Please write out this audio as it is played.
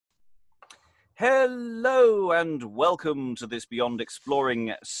Hello and welcome to this Beyond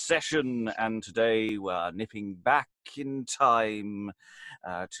Exploring session, and today we're nipping back in time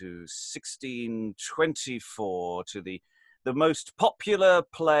to 1624, to the most popular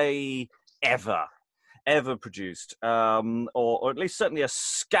play ever produced, or at least certainly a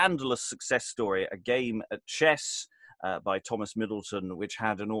scandalous success story, A Game at Chess by Thomas Middleton, which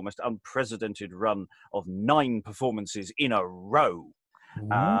had an almost unprecedented run of 9 performances in a row.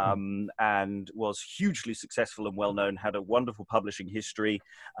 And was hugely successful and well known, had a wonderful publishing history,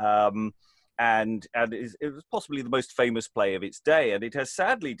 and it was possibly the most famous play of its day, and it has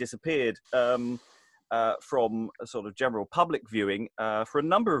sadly disappeared from a sort of general public viewing for a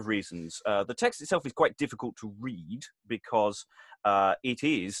number of reasons. The text itself is quite difficult to read because it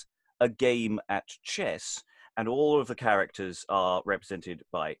is a game at chess, and all of the characters are represented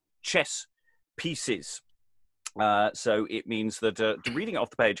by chess pieces. So it means that reading it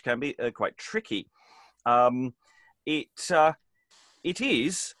off the page can be quite tricky. It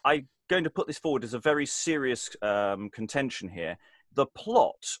is, I'm going to put this forward as a very serious contention here. The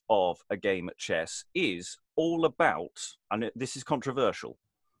plot of A Game at Chess is all about, and this is controversial,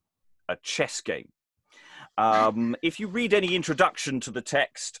 a chess game. If you read any introduction to the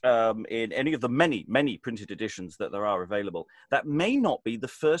text in any of the many printed editions that there are available, that may not be the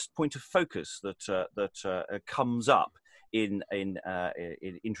first point of focus that comes up in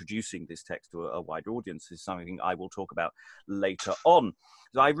introducing this text to a wider audience. This is something I will talk about later on.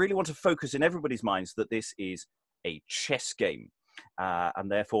 So I really want to focus in everybody's minds that this is a chess game. And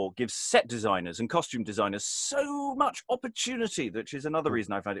therefore gives set designers and costume designers so much opportunity, which is another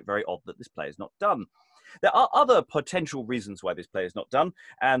reason I find it very odd that this play is not done. There are other potential reasons why this play is not done,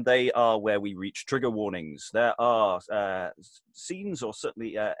 and they are where we reach trigger warnings. There are scenes, or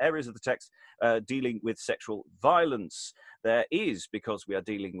certainly areas of the text, dealing with sexual violence. There is, because we are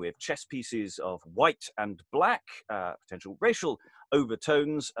dealing with chess pieces of white and black, potential racial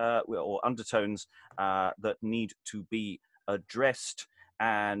overtones or undertones that need to be addressed.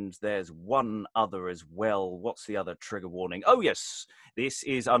 And there's one other as well. What's the other trigger warning? Oh yes, this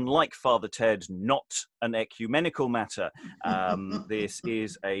is, unlike Father Ted, not an ecumenical matter. This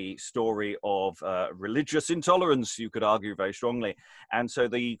is a story of religious intolerance, you could argue very strongly. And so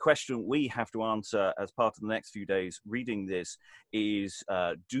the question we have to answer as part of the next few days reading this is,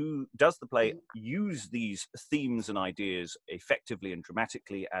 does the play use these themes and ideas effectively and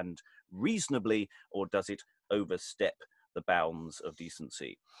dramatically and reasonably, or does it overstep the bounds of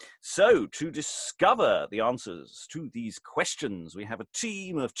decency? So, to discover the answers to these questions, we have a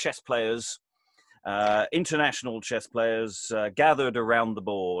team of chess players, international chess players, gathered around the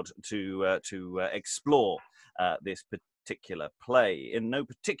board to explore this particular play in no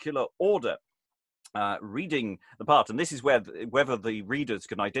particular order. Reading the part, and this is whether the readers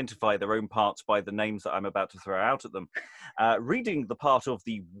can identify their own parts by the names that I'm about to throw out at them. Reading the part of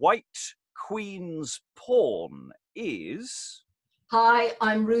the White Queen's Pawn is... Hi,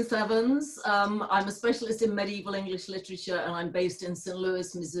 I'm Ruth Evans. I'm a specialist in medieval English literature, and I'm based in St.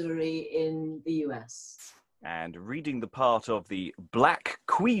 Louis, Missouri in the US. And reading the part of the Black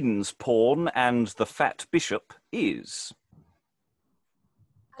Queen's Pawn and the Fat Bishop is...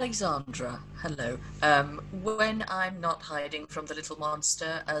 Alexandra, hello. When I'm not hiding from the little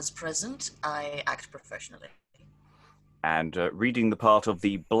monster as present, I act professionally. And reading the part of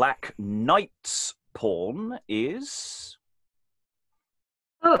the Black Knight's Pawn is...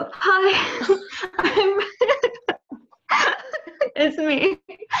 Oh, hi. It's me.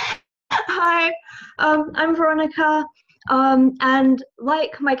 Hi, I'm Veronica, and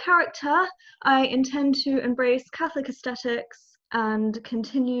like my character, I intend to embrace Catholic aesthetics and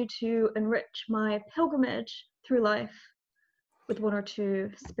continue to enrich my pilgrimage through life with 1 or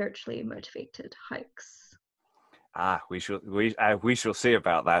 2 spiritually motivated hikes. We shall see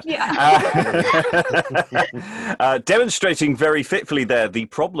about that. Yeah. Demonstrating very fitfully there the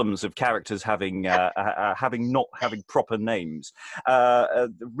problems of characters having not having proper names.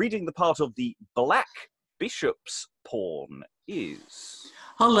 Reading the part of the Black Bishop's Pawn is...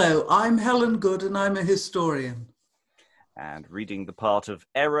 Hello, I'm Helen Good and I'm a historian. And reading the part of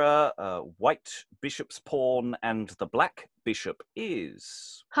Error, White Bishop's Pawn and the Black Bishop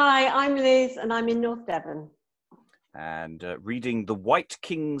is... Hi, I'm Liz and I'm in North Devon. And reading the White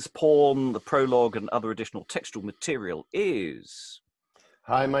King's Pawn, the prologue and other additional textual material is...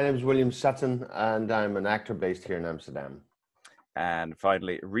 Hi, my name is William Sutton and I'm an actor based here in Amsterdam. And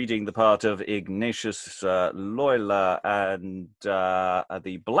finally, reading the part of Ignatius Loyola and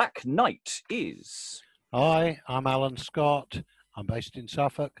the Black Knight is... Hi, I'm Alan Scott. I'm based in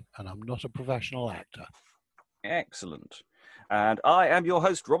Suffolk and I'm not a professional actor. Excellent. And I am your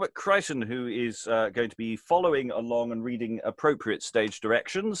host, Robert Crighton, who is going to be following along and reading appropriate stage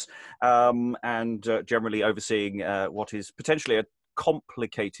directions and generally overseeing what is potentially a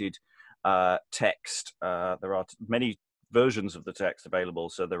complicated text. There are many versions of the text available,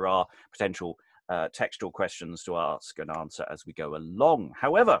 so there are potential textual questions to ask and answer as we go along.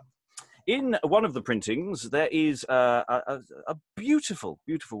 However, in one of the printings, there is a beautiful,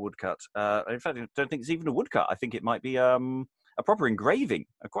 beautiful woodcut. In fact, I don't think it's even a woodcut. I think it might be a proper engraving,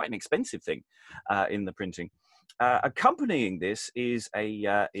 quite an expensive thing in the printing. Accompanying this is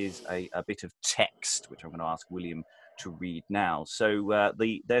a bit of text, which I'm going to ask William to read now. So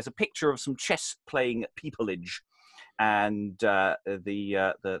there's a picture of some chess-playing peopleage, and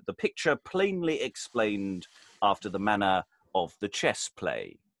the picture plainly explained after the manner of the chess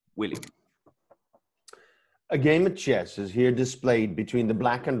play. William. A game of chess is here displayed between the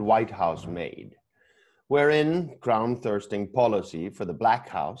black and white housemaid, wherein crown-thirsting policy for the black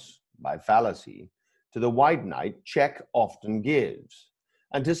house, by fallacy, to the white knight check often gives,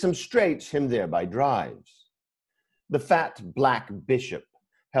 and to some straits him thereby drives. The fat black bishop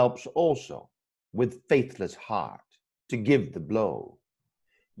helps also, with faithless heart, to give the blow.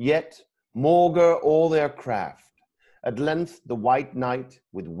 Yet, maugre all their craft, at length the white knight,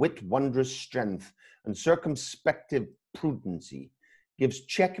 with wit wondrous strength, and circumspective prudency, gives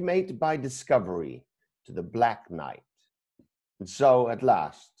checkmate by discovery to the black knight. And so, at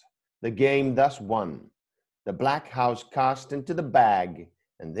last, the game thus won, the black house cast into the bag,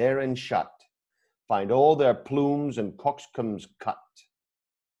 and therein shut, find all their plumes and coxcombs cut.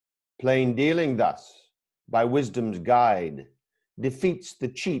 Plain dealing thus, by wisdom's guide, defeats the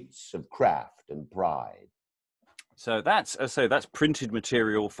cheats of craft and pride. So that's printed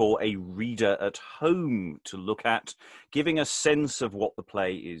material for a reader at home to look at, giving a sense of what the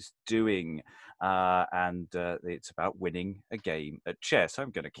play is doing. And it's about winning a game at chess.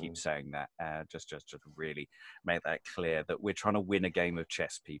 I'm going to keep saying that, just to really make that clear, that we're trying to win a game of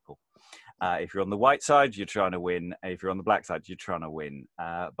chess, people. If you're on the white side, you're trying to win. If you're on the black side, you're trying to win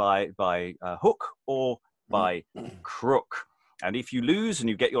by hook or by crook. And if you lose and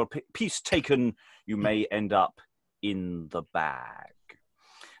you get your piece taken, you may end up in the bag.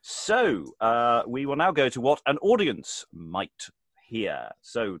 So we will now go to what an audience might hear.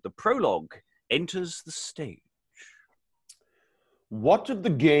 So the prologue enters the stage. What of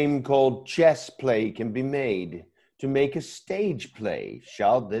the game called chess play can be made to make a stage play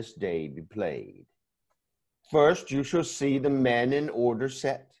shall this day be played? First you shall see the men in order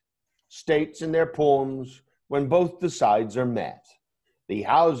set, states in their poems when both the sides are met, the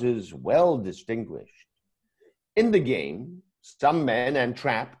houses well distinguished. In the game, some men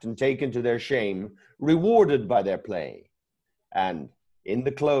entrapped and taken to their shame, rewarded by their play. And in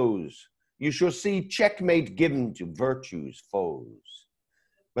the close, you shall see checkmate given to virtue's foes.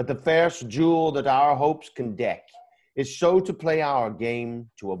 But the fairest jewel that our hopes can deck is so to play our game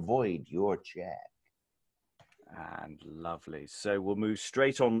to avoid your check. And lovely. So we'll move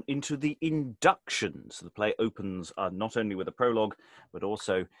straight on into the inductions. The play opens not only with a prologue, but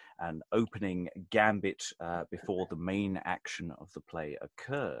also an opening gambit before the main action of the play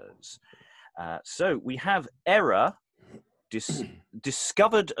occurs. So we have Error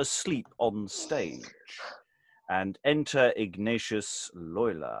discovered asleep on stage, and enter Ignatius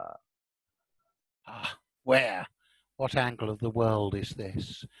Loyola. Ah, where? What angle of the world is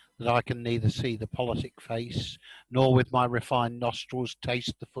this, that I can neither see the politic face, nor with my refined nostrils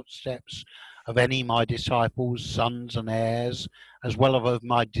taste the footsteps of any my disciples, sons and heirs, as well of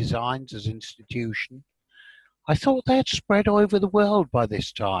my designs as institution? I thought they had spread over the world by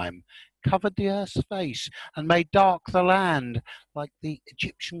this time, covered the earth's face, and made dark the land, like the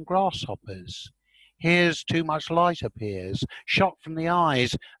Egyptian grasshoppers. Here's too much light appears, shot from the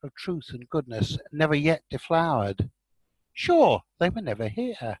eyes of truth and goodness, never yet deflowered. Sure, they were never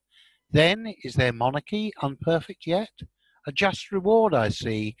here. Then is their monarchy unperfect yet? A just reward I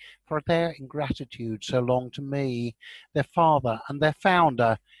see for their ingratitude so long to me, their father and their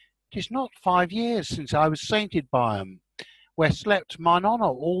founder. 'Tis not 5 years since I was sainted by 'em, where slept mine honour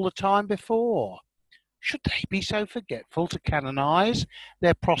all the time before. Should they be so forgetful to canonize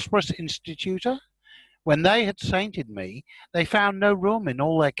their prosperous institutor? When they had sainted me, they found no room in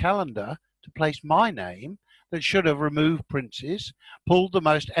all their calendar to place my name, that should have removed princes, pulled the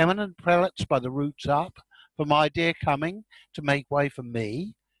most eminent prelates by the roots up, for my dear coming, to make way for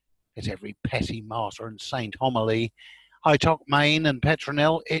me. As every petty martyr and saint homily, Itoc Main and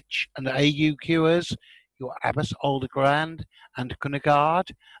Petronil, Itch and A.U. Cures, your Abbess Aldegrand and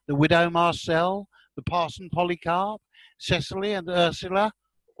Cunigard, the widow Marcel, the parson Polycarp, Cecily and Ursula,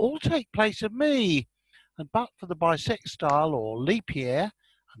 all take place of me, and but for the bisextile or leap year,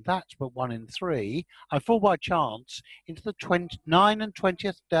 and that's but 1 in 3, I fall by chance into the 9 and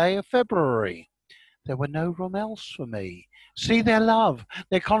 20th day of February. There were no room else for me. See their love,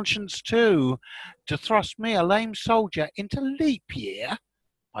 their conscience too, to thrust me, a lame soldier, into leap year.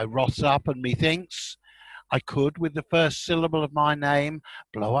 I rots up, and methinks I could, with the first syllable of my name,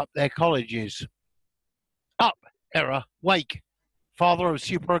 blow up their colleges. Up, error, wake, father of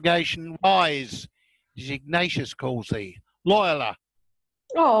supererogation, rise, as Ignatius calls thee, Loyola.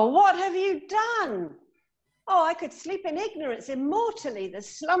 Oh, what have you done? Oh, I could sleep in ignorance immortally. The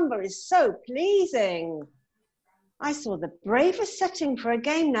slumber is so pleasing. I saw the bravest setting for a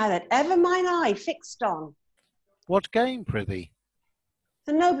game now that ever mine eye fixed on. What game, prithee?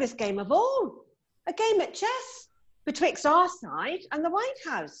 The noblest game of all. A game at chess, betwixt our side and the White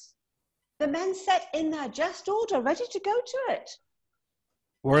House. The men set in their just order, ready to go to it.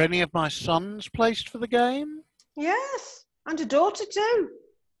 Were any of my sons placed for the game? Yes, and a daughter too.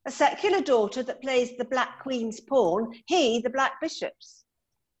 A secular daughter that plays the Black Queen's pawn, he the Black Bishop's.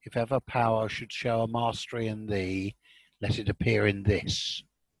 If ever power should show a mastery in thee, let it appear in this.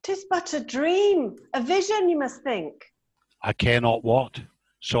 'Tis but a dream, a vision, you must think. I care not what,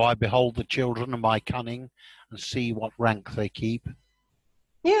 so I behold the children of my cunning, and see what rank they keep.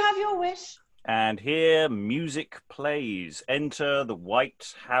 You have your wish. And here music plays. Enter the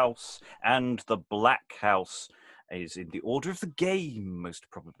White House and the Black House is in the order of the game, most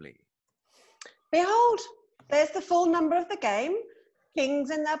probably. Behold, there's the full number of the game. Kings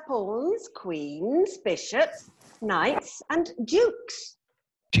and their pawns, queens, bishops, knights, and dukes.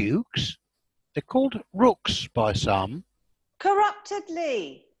 Dukes? They're called rooks by some.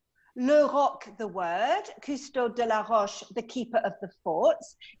 Corruptedly. Le Roc, the word, Custo de la Roche, the keeper of the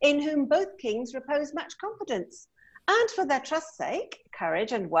forts, in whom both kings repose much confidence, and for their trust's sake,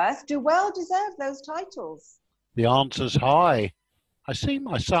 courage and worth do well deserve those titles. The answer's high. I see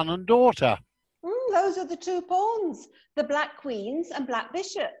my son and daughter. Those are the two pawns, the Black Queens and Black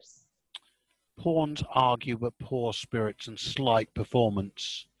Bishops. Pawns argue but poor spirits and slight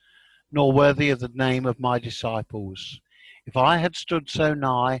performance, nor worthy of the name of my disciples. If I had stood so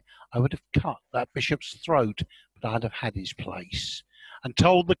nigh, I would have cut that bishop's throat, but I'd have had his place, and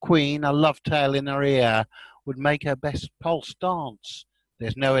told the queen a love tale in her ear would make her best pulse dance.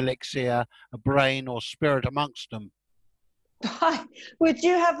 There's no elixir, a brain or spirit amongst them. Why, would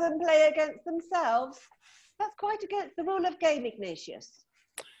you have them play against themselves? That's quite against the rule of game, Ignatius.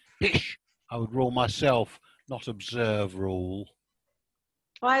 Pish! I would rule myself, not observe rule.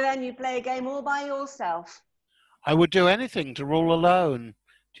 Why then you play a game all by yourself? I would do anything to rule alone.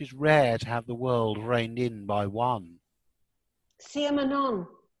 'Tis rare to have the world reined in by one. See 'em anon,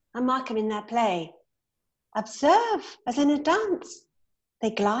 and mark 'em in their play. Observe, as in a dance, they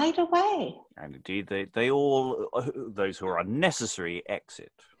glide away. And indeed, they all, those who are unnecessary,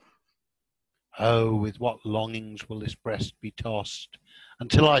 exit. Oh, with what longings will this breast be tossed,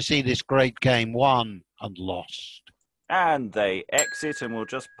 until I see this great game won and lost. And they exit, and we'll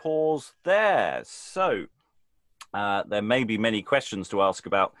just pause there. So, there may be many questions to ask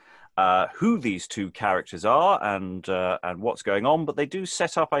about who these two characters are and what's going on, but they do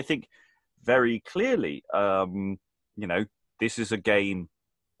set up, I think, very clearly. This is a game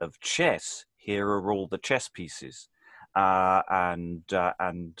of chess. Here are all the chess pieces. And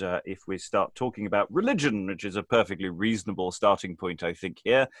if we start talking about religion, which is a perfectly reasonable starting point, I think,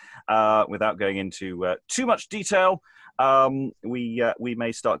 here, without going into too much detail, we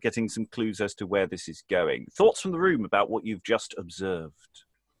may start getting some clues as to where this is going. Thoughts from the room about what you've just observed?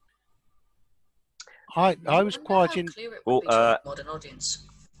 I was quite in. Well, modern audience.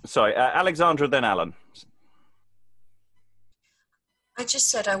 Sorry, Alexandra, then Alan. I just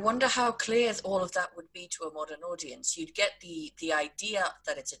said, I wonder how clear all of that would be to a modern audience. You'd get the idea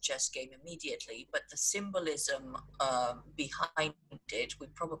that it's a chess game immediately, but the symbolism behind it,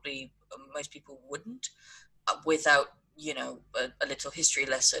 most people wouldn't, without, a little history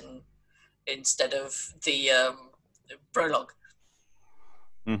lesson instead of the prologue.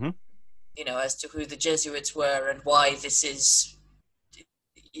 Mm-hmm. As to who the Jesuits were and why this is,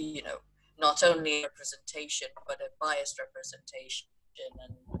 not only a representation, but a biased representation.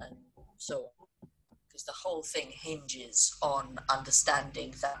 And so on, because the whole thing hinges on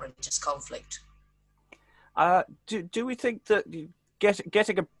understanding that religious conflict. Do we think that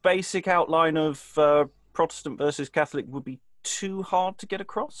getting a basic outline of Protestant versus Catholic would be too hard to get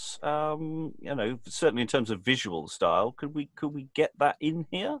across? Certainly in terms of visual style, could we get that in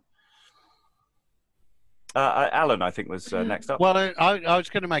here? Alan, I think, was next up. Well, I was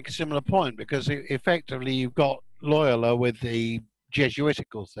going to make a similar point, because effectively you've got Loyola with the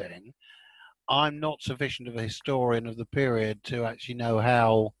Jesuitical thing. I'm not sufficient of a historian of the period to actually know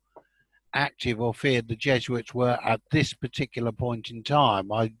how active or feared the Jesuits were at this particular point in time.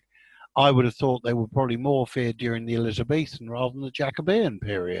 I would have thought they were probably more feared during the Elizabethan rather than the Jacobean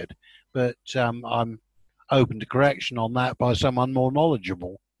period. But I'm open to correction on that by someone more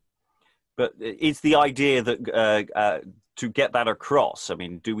knowledgeable. But is the idea that to get that across, I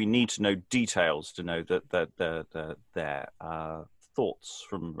mean, do we need to know details to know that their thoughts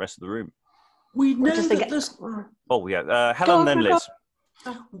from the rest of the room? We know that there's... Oh, yeah. Helen, then Liz.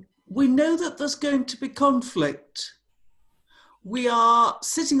 We know that there's going to be conflict. We are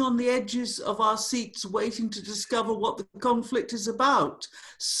sitting on the edges of our seats waiting to discover what the conflict is about.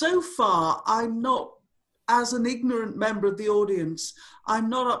 So far, I'm not, as an ignorant member of the audience, I'm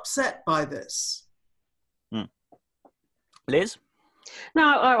not upset by this. Liz?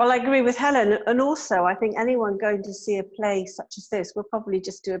 No, well, I agree with Helen. And also, I think anyone going to see a play such as this will probably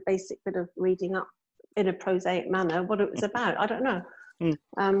just do a basic bit of reading up in a prosaic manner what it was about. I don't know.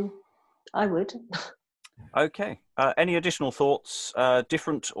 I would. Okay. Any additional thoughts,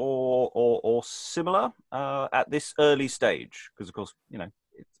 different or similar at this early stage? Because, of course, you know,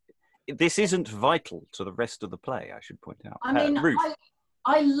 this isn't vital to the rest of the play, I should point out. I mean, Ruth.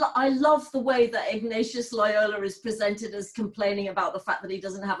 I love the way that Ignatius Loyola is presented as complaining about the fact that he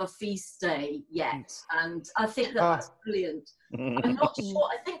doesn't have a feast day yet. And I think that's brilliant. I'm not sure.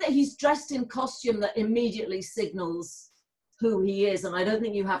 I think that he's dressed in costume that immediately signals who he is. And I don't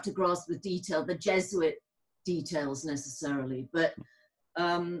think you have to grasp the Jesuit details necessarily. But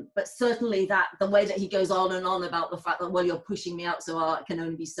certainly that the way that he goes on and on about the fact that, well, you're pushing me out so art can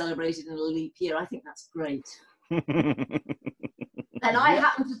only be celebrated in a leap year, I think that's great. And I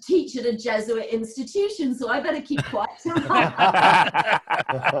happen to teach at a Jesuit institution, so I better keep quiet.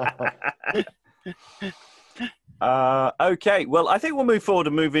 Okay, well, I think we'll move forward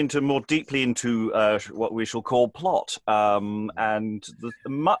and move into more deeply into what we shall call plot. And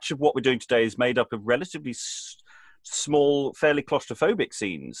much of what we're doing today is made up of relatively small, fairly claustrophobic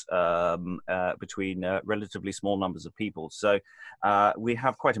scenes between relatively small numbers of people. So we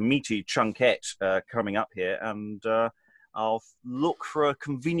have quite a meaty chunkette coming up here, and I'll look for a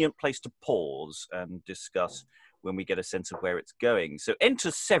convenient place to pause and discuss when we get a sense of where it's going. So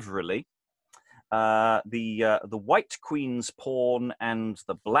enter severally the white queen's pawn and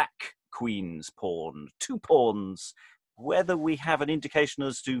the black queen's pawn. Two pawns. Whether we have an indication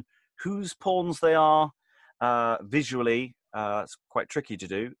as to whose pawns they are visually, it's quite tricky to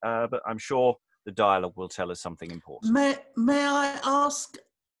do, but I'm sure the dialogue will tell us something important. May I ask,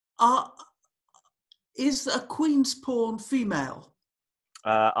 is a queen's pawn female?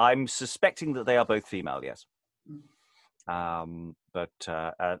 I'm suspecting that they are both female, yes. But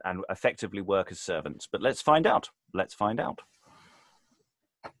and effectively work as servants. But let's find out. Let's find out.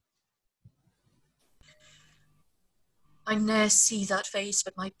 I ne'er see that face,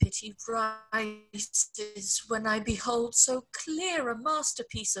 but my pity rises when I behold so clear a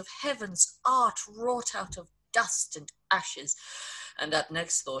masterpiece of heaven's art wrought out of dust and ashes, and at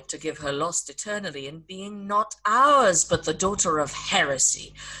next thought to give her lost eternally in being not ours, but the daughter of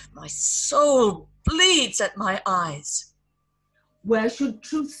heresy. My soul bleeds at my eyes. Where should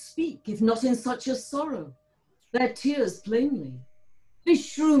truth speak, if not in such a sorrow? Their tears plainly.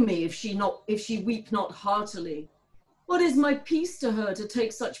 Beshrew me if she weep not heartily. What is my peace to her to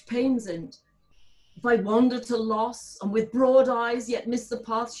take such pains in't? If I wander to loss, and with broad eyes yet miss the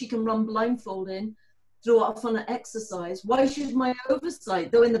path she can run blindfold in, through often an exercise, why should my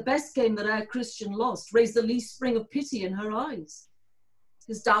oversight, though in the best game that our Christian lost, raise the least spring of pity in her eyes?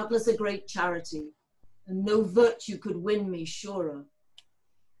 'Tis doubtless a great charity, and no virtue could win me surer.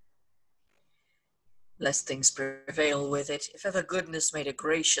 Lest things prevail with it, if ever goodness made a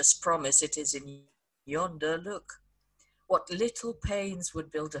gracious promise, it is in yonder look. What little pains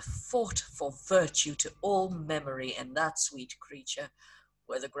would build a fort for virtue to all memory in that sweet creature,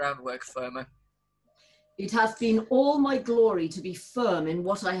 were the groundwork firmer. It hath been all my glory to be firm in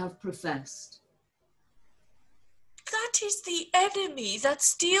what I have professed. That is the enemy that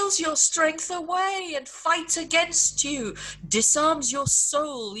steals your strength away and fights against you, disarms your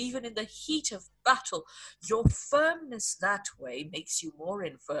soul even in the heat of battle. Your firmness that way makes you more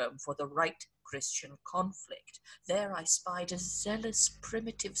infirm for the right Christian conflict. There I spied a zealous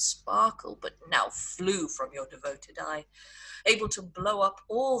primitive sparkle, but now flew from your devoted eye, able to blow up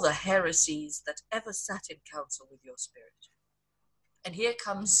all the heresies that ever sat in council with your spirit. And here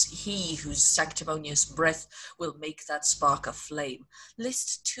comes he whose sanctimonious breath will make that spark a flame.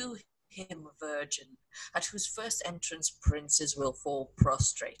 List to him, virgin, at whose first entrance princes will fall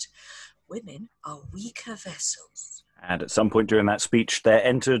prostrate. Women are weaker vessels. And at some point during that speech, there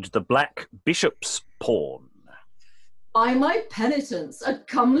entered the Black Bishop's pawn. By my penitence, a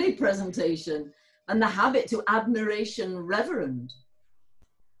comely presentation, and the habit to admiration reverend.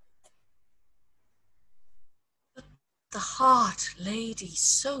 The heart, lady,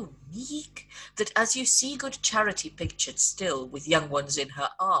 so meek, that as you see good Charity pictured still with young ones in her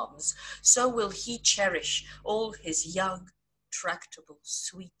arms, so will he cherish all his young, tractable,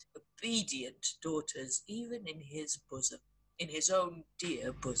 sweet, obedient daughters, even in his bosom, in his own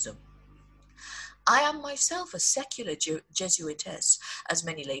dear bosom. I am myself a secular Jesuitess, as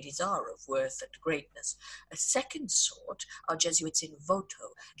many ladies are of worth and greatness. A second sort are Jesuits in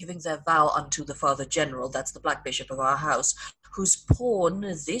voto, giving their vow unto the Father General, that's the Black Bishop of our house, whose pawn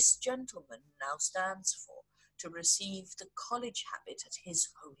this gentleman now stands for, to receive the college habit at his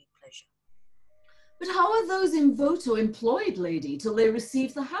holy pleasure. But how are those in voto employed, lady, till they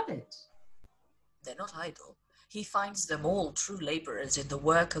receive the habit? They're not idle. He finds them all true labourers in the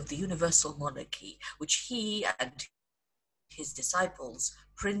work of the universal monarchy, which he and his disciples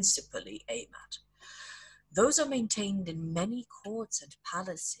principally aim at. Those are maintained in many courts and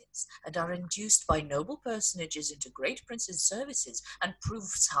palaces, and are induced by noble personages into great princes' services, and prove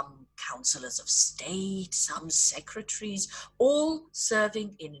some councillors of state, some secretaries, all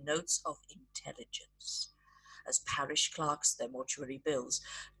serving in notes of intelligence, as parish clerks their mortuary bills,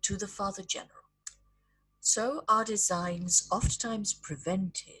 to the Father General. So are designs ofttimes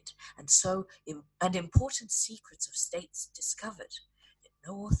prevented, and important secrets of states discovered, yet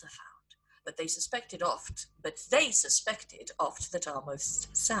no author found, but they suspected oft that are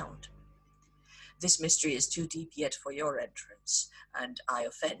most sound. This mystery is too deep yet for your entrance, and I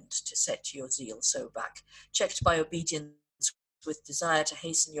offend to set your zeal so back. Checked by obedience with desire to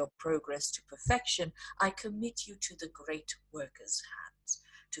hasten your progress to perfection, I commit you to the great worker's hands,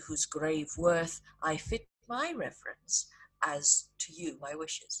 to whose grave worth I fit my reverence, as to you my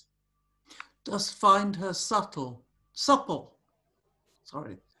wishes. Dost find her supple.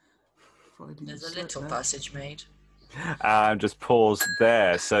 Sorry. There's a little passage made. Just pause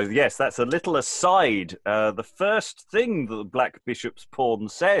there. So yes, that's a little aside. The first thing that the Black Bishop's pawn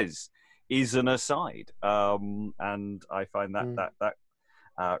says is an aside, and I find that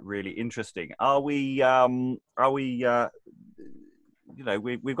really interesting. We've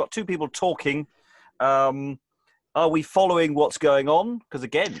got two people talking. Are we following what's going on? Because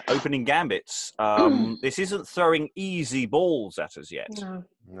again, opening gambits. This isn't throwing easy balls at us yet.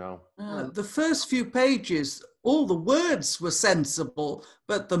 No. The first few pages, all the words were sensible,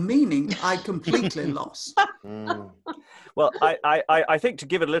 but the meaning I completely lost. Well, I think to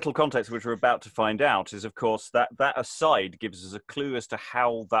give it a little context, which we're about to find out, is of course that aside gives us a clue as to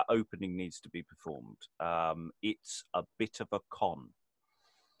how that opening needs to be performed. It's a bit of a con.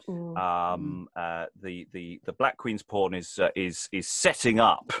 The Black Queen's pawn is setting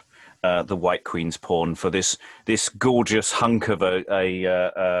up the White Queen's pawn for this gorgeous hunk of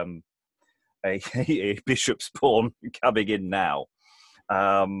a bishop's pawn coming in now,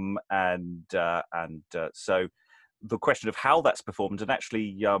 so the question of how that's performed, and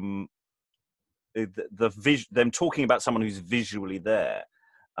actually them talking about someone who's visually there,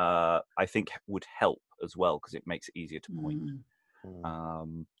 I think would help as well, because it makes it easier to point.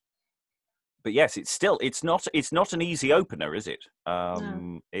 But yes, it's not an easy opener, is it?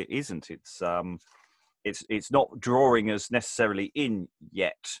 No. It isn't. It's not drawing us necessarily in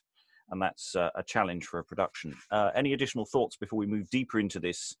yet, and that's a challenge for a production. Any additional thoughts before we move deeper into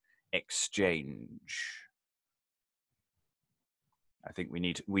this exchange? I think we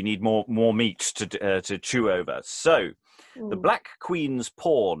need more meat to chew over. So, the Black Queen's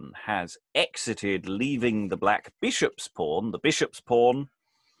pawn has exited, leaving the Black Bishop's pawn. The Bishop's pawn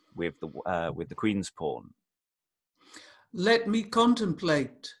with the Queen's pawn. Let me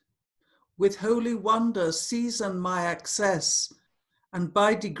contemplate, with holy wonder season my access, and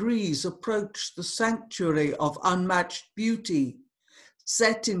by degrees approach the sanctuary of unmatched beauty,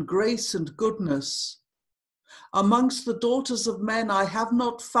 set in grace and goodness. Amongst the daughters of men I have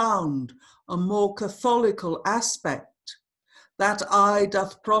not found a more catholical aspect. That eye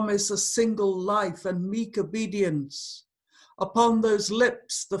doth promise a single life and meek obedience. Upon those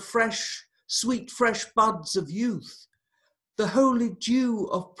lips the sweet fresh buds of youth. The holy dew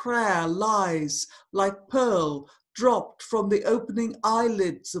of prayer lies like pearl dropped from the opening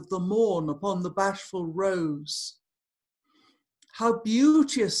eyelids of the morn upon the bashful rose. How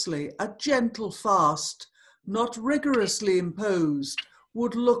beauteously a gentle fast, not rigorously imposed,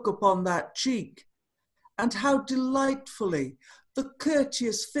 would look upon that cheek, and how delightfully the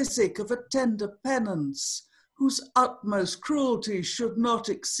courteous physic of a tender penance, whose utmost cruelty should not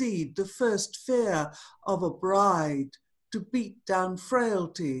exceed the first fear of a bride to beat down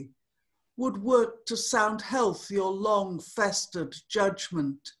frailty, would work to sound health your long festered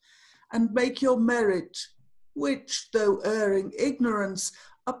judgment, and make your merit, which, though erring ignorance,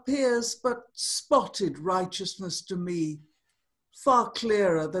 appears but spotted righteousness to me, far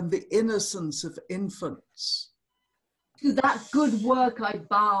clearer than the innocence of infants. To that good work I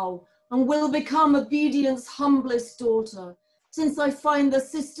bow, and will become obedience' humblest daughter, since I find the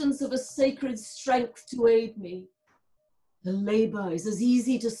assistance of a sacred strength to aid me. The labour is as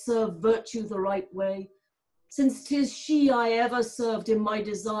easy to serve virtue the right way, since 'tis she I ever served in my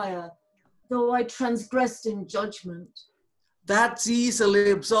desire, though I transgressed in judgment. That's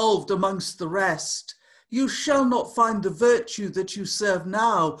easily absolved amongst the rest. You shall not find the virtue that you serve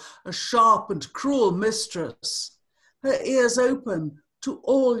now a sharp and cruel mistress. Her ears open to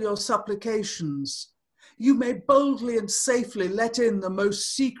all your supplications. You may boldly and safely let in the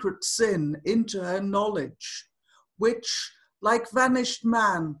most secret sin into her knowledge, which, like vanished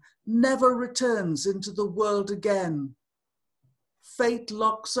man, never returns into the world again. Fate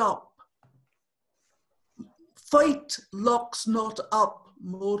locks not up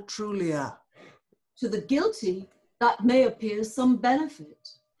more trulier. To the guilty, that may appear some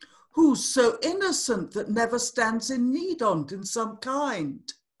benefit. Who's so innocent that never stands in need on't in some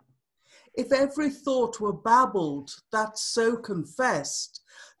kind? If every thought were babbled, that's so confessed,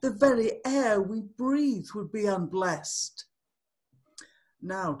 the very air we breathe would be unblessed.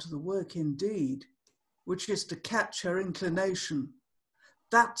 Now to the work indeed, which is to catch her inclination.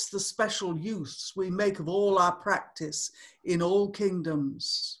 That's the special use we make of all our practice in all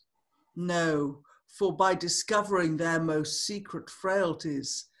kingdoms. No, for by discovering their most secret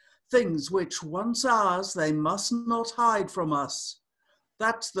frailties, things which once ours they must not hide from us.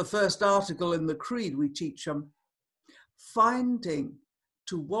 That's the first article in the creed we teach them. Finding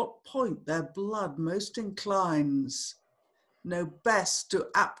to what point their blood most inclines, know best to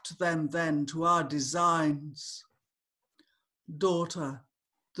apt them then to our designs. Daughter,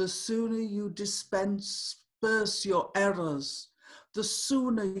 the sooner you disperse your errors, the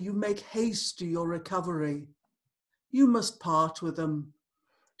sooner you make haste to your recovery. You must part with them.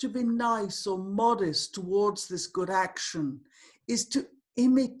 To be nice or modest towards this good action is to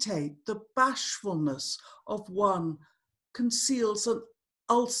imitate the bashfulness of one conceals an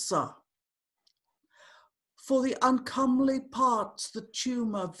ulcer. For the uncomely parts the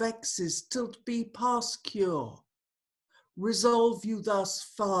tumour vexes till't be past cure. Resolve you thus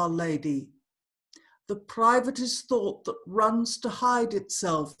far, lady. The privatest thought that runs to hide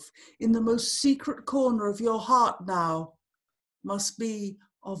itself in the most secret corner of your heart now must be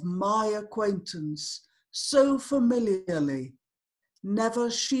of my acquaintance so familiarly, never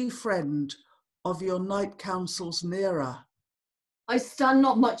she friend of your night counsels nearer. I stand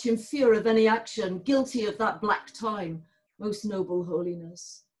not much in fear of any action guilty of that black time, most noble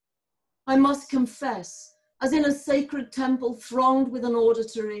holiness. I must confess, as in a sacred temple thronged with an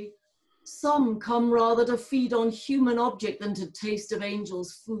auditory, some come rather to feed on human object than to taste of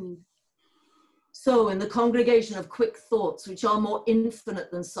angels' food. So in the congregation of quick thoughts, which are more infinite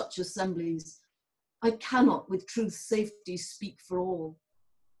than such assemblies, I cannot with truth's safety speak for all.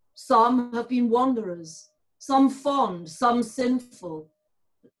 Some have been wanderers, some fond, some sinful,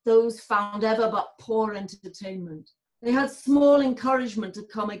 but those found ever but poor entertainment. They had small encouragement to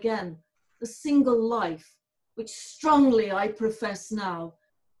come again, the single life, which strongly I profess now,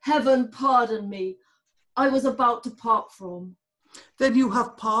 heaven pardon me, I was about to part from. Then you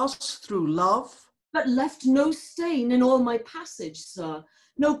have passed through love? But left no stain in all my passage, sir,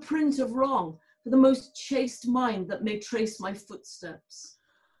 no print of wrong, for the most chaste mind that may trace my footsteps.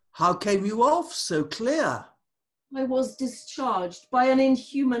 How came you off so clear? I was discharged by an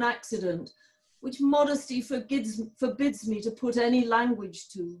inhuman accident, which modesty forbids me to put any language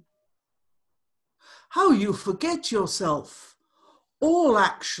to. How you forget yourself! All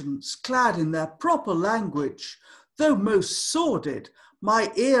actions clad in their proper language, though most sordid,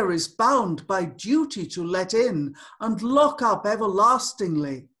 my ear is bound by duty to let in and lock up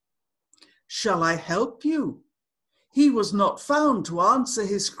everlastingly. Shall I help you? He was not found to answer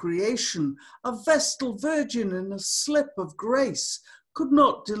his creation. A vestal virgin in a slip of grace could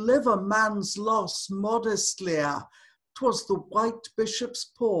not deliver man's loss modestlier. 'Twas the white bishop's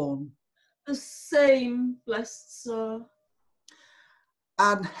pawn. The same, blessed sir.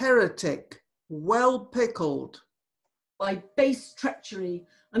 An heretic, well pickled. By base treachery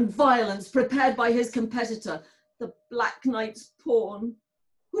and violence prepared by his competitor, the Black Knight's pawn,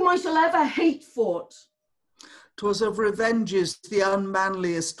 whom I shall ever hate for't. 'Twas of revenges the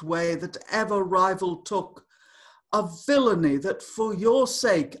unmanliest way that ever rival took, a villainy that for your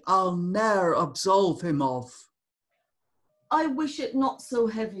sake I'll ne'er absolve him of. I wish it not so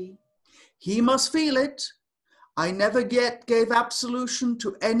heavy. He must feel it. I never yet gave absolution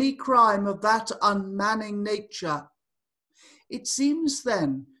to any crime of that unmanning nature. It seems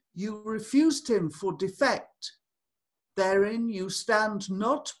then you refused him for defect. Therein you stand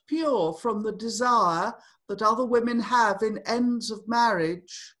not pure from the desire that other women have in ends of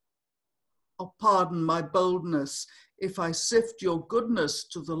marriage. Oh, pardon my boldness if I sift your goodness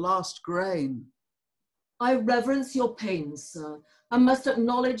to the last grain. I reverence your pains, sir, and must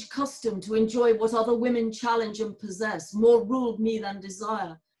acknowledge custom to enjoy what other women challenge and possess, more ruled me than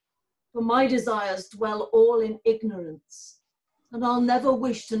desire. For my desires dwell all in ignorance, and I'll never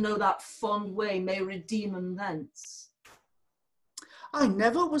wish to know that fond way may redeem 'em thence. I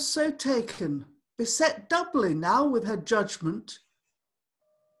never was so taken, beset doubly now with her judgment.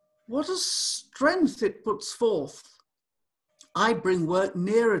 What a strength it puts forth! I bring work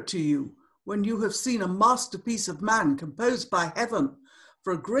nearer to you when you have seen a masterpiece of man composed by heaven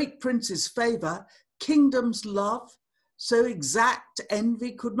for a great prince's favour, kingdom's love, so exact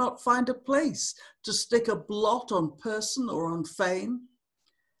envy could not find a place to stick a blot on person or on fame.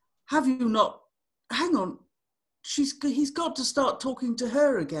 Have you not, hang on, he's got to start talking to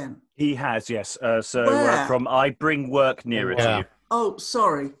her again. He has, yes. Where? From I bring work nearer to you. Oh,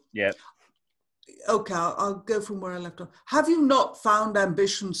 sorry. Yeah. Okay, I'll go from where I left off. Have you not found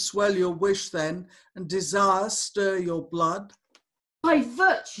ambition swell your wish then, and desire stir your blood? By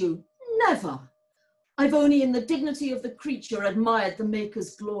virtue, never. I've only in the dignity of the creature admired the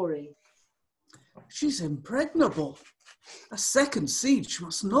Maker's glory. She's impregnable. A second siege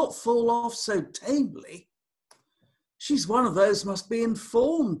must not fall off so tamely. She's one of those must be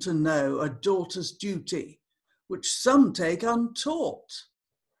informed to know a daughter's duty, which some take untaught.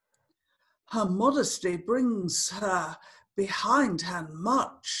 Her modesty brings her behindhand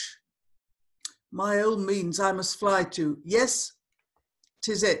much. My own means I must fly to. Yes,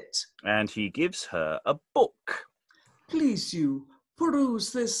 'tis it. And he gives her a book. Please you,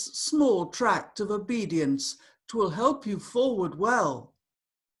 peruse this small tract of obedience. 'Twill help you forward well.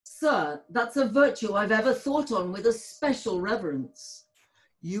 Sir, that's a virtue I've ever thought on with a special reverence.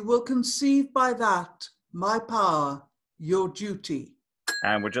 You will conceive by that my power, your duty.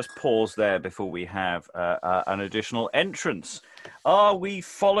 And we'll just pause there before we have an additional entrance. Are we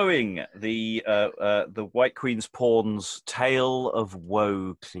following the White Queen's Pawn's tale of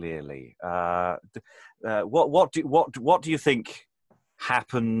woe clearly? What do you think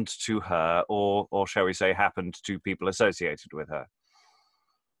happened to her, or shall we say, happened to people associated with her?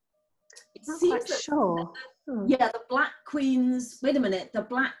 It Not seems quite that, sure. yeah, the Black Queen's, wait a minute, the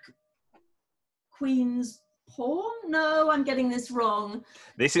Black Queen's Pawn? No, I'm getting this wrong.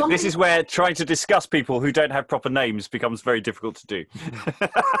 This is where trying to discuss people who don't have proper names becomes very difficult to do.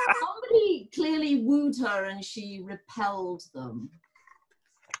 Somebody clearly wooed her and she repelled them.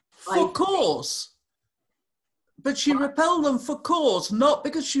 For cause. But she repelled them for cause, not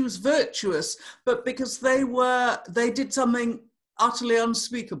because she was virtuous, but because they did something utterly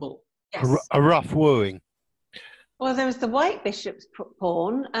unspeakable. Yes. A rough wooing. Well, there was the White Bishop's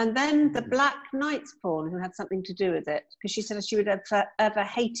pawn and then the Black Knight's pawn who had something to do with it, because she said she would ever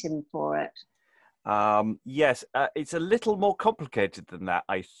hate him for it. Yes, it's a little more complicated than that,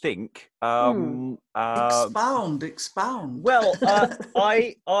 I think. Expound. Well,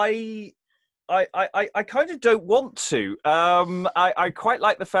 I kind of don't want to. I quite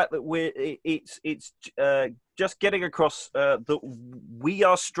like the fact that it's just getting across that we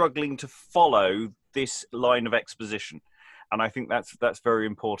are struggling to follow this line of exposition, and I think that's very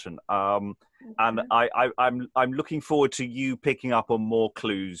important. And I'm looking forward to you picking up on more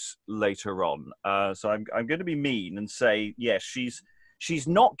clues later on. So I'm going to be mean and say yes, she's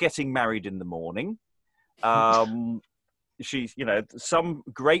not getting married in the morning. She's, some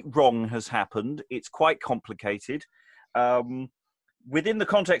great wrong has happened. It's quite complicated. Within the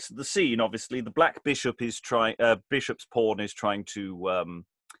context of the scene, obviously, the Black Bishop Bishop's pawn is trying to.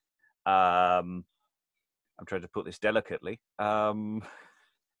 I'm trying to put this delicately.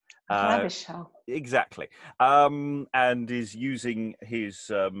 Exactly, and is using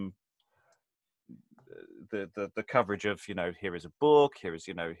his the coverage of, here is a book, here is,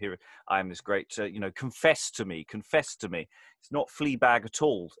 here I am this great, confess to me. It's not Fleabag at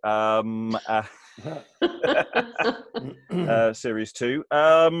all. Series 2.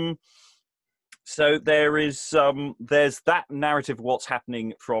 So there's that narrative of what's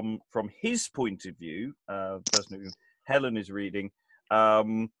happening from his point of view, the person who Helen is reading,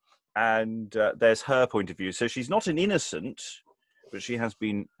 and there's her point of view. So she's not an innocent, but she has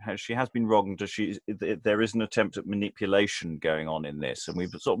been wronged. There is an attempt at manipulation going on in this, and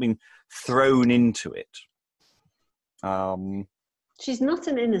we've sort of been thrown into it. She's not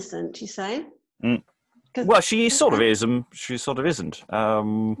an innocent, you say? Well, she sort of is, and she sort of isn't.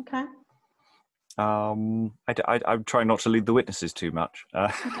 Okay. I'm trying not to lead the witnesses too much.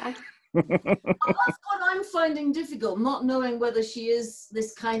 Okay. That's what I'm finding difficult, not knowing whether she is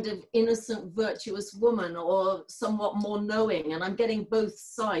this kind of innocent, virtuous woman or somewhat more knowing, and I'm getting both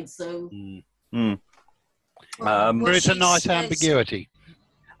sides. So There is a nice ambiguity.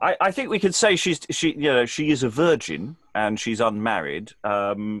 I think we could say she is a virgin and she's unmarried,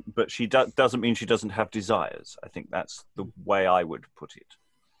 but she doesn't mean she doesn't have desires. I think that's the way I would put it.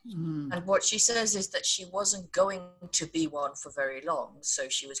 And what she says is that she wasn't going to be one for very long, so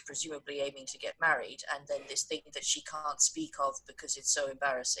she was presumably aiming to get married, and then this thing that she can't speak of because it's so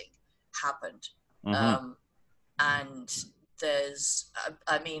embarrassing happened. And there's,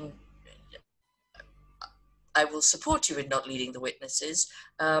 I mean, I will support you in not leading the witnesses,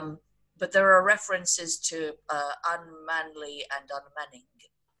 but there are references to unmanly and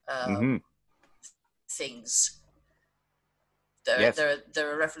unmanning things. There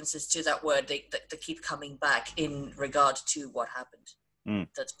are references to that word that keep coming back in regard to what happened.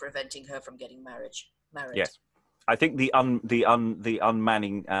 That's preventing her from getting married. Yes, I think the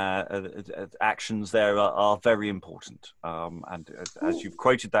unmanning actions there are very important. And as you've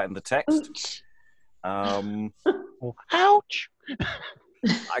quoted that in the text, ouch.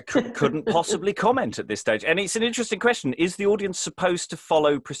 I couldn't possibly comment at this stage. And it's an interesting question. Is the audience supposed to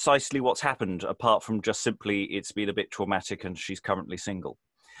follow precisely what's happened, apart from just simply it's been a bit traumatic and she's currently single?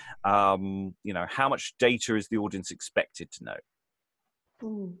 How much data is the audience expected to know?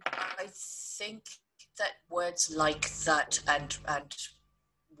 I think that words like that and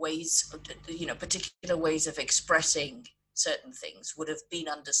ways, particular ways of expressing certain things would have been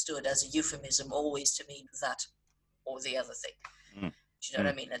understood as a euphemism always to mean that or the other thing. Do you know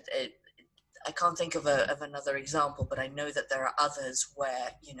what I mean? I can't think of another example, but I know that there are others where,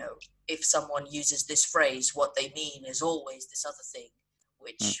 if someone uses this phrase, what they mean is always this other thing,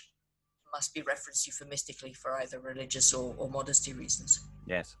 which must be referenced euphemistically for either religious or modesty reasons.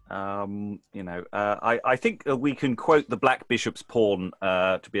 Yes. I think we can quote the Black Bishop's pawn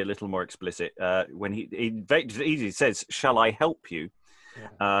to be a little more explicit when he says, "Shall I help you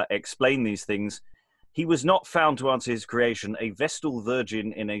explain these things? He was not found to answer his creation. A vestal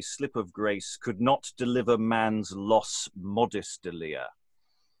virgin in a slip of grace could not deliver man's loss modestly."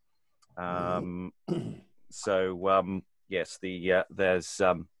 Yes, there's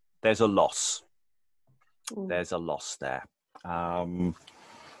a loss. There's a loss there.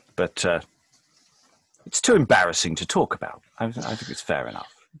 But it's too embarrassing to talk about. I think it's fair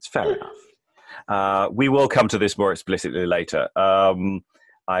enough. It's fair enough. We will come to this more explicitly later.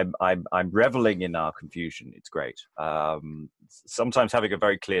 I'm reveling in our confusion. It's great. Sometimes having a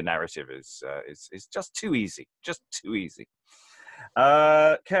very clear narrative is just too easy. Just too easy.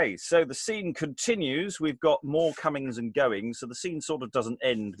 Okay, so the scene continues. We've got more comings and goings. So the scene sort of doesn't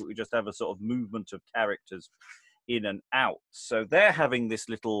end, but we just have a sort of movement of characters in and out. So they're having this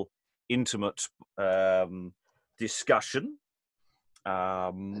little intimate discussion,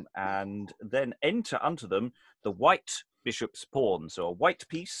 and then enter unto them the White Bishop's pawn, so a white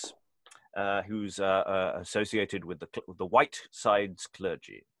piece who's associated with the white side's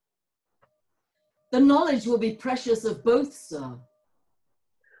clergy. The knowledge will be precious of both, sir.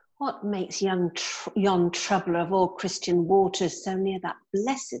 What makes yon troubler of all Christian waters so near that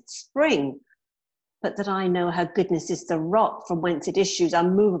blessed spring? But that I know her goodness is the rock from whence it issues,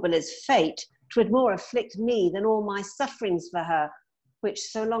 unmovable as fate, 'twould more afflict me than all my sufferings for her, which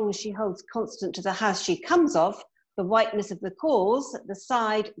so long as she holds constant to the house she comes of, the whiteness of the cause, the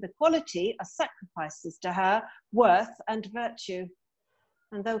side, the quality are sacrifices to her, worth and virtue.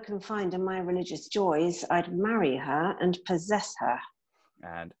 And though confined in my religious joys, I'd marry her and possess her.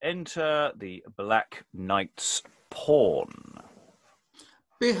 And enter the Black Knight's pawn.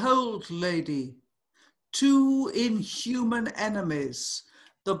 Behold, lady, two inhuman enemies,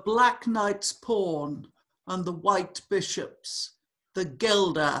 the Black Knight's pawn and the White Bishop's, the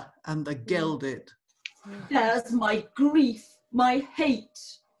gelder and the gelded. There's my grief, my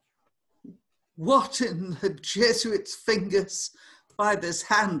hate. What in the Jesuit's fingers? By this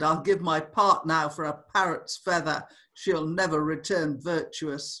hand I'll give my part now for a parrot's feather. She'll never return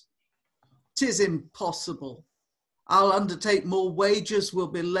virtuous. 'Tis impossible. I'll undertake more wagers will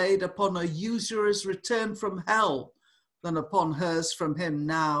be laid upon a usurer's return from hell than upon hers from him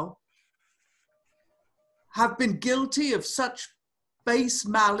now. Have been guilty of such base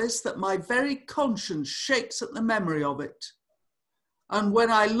malice that my very conscience shakes at the memory of it. and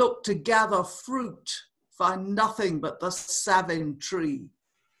when I look to gather fruit, find nothing but the savin tree,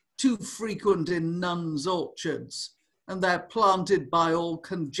 too frequent in nuns' orchards, and they're planted by all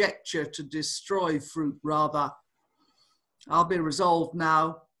conjecture to destroy fruit rather. I'll be resolved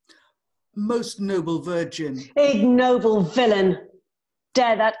now. Most noble virgin. Ignoble villain!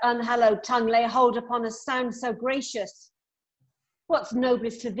 Dare that unhallowed tongue lay hold upon a sound so gracious? What's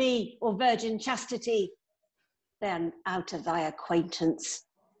noblest to thee, or virgin chastity? Then out of thy acquaintance.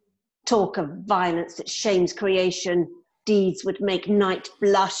 Talk of violence that shames creation, deeds would make night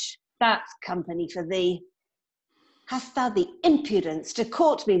blush, that's company for thee. Hast thou the impudence to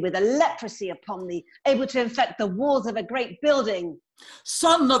court me with a leprosy upon thee, able to infect the walls of a great building?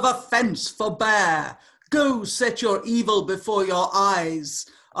 Son of offence, forbear. Go set your evil before your eyes.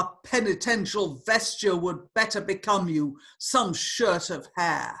 A penitential vesture would better become you, some shirt of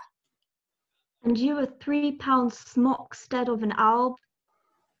hair. And you a 3 pound smock stead of an alb,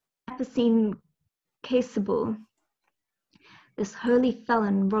 never seen caseable. This holy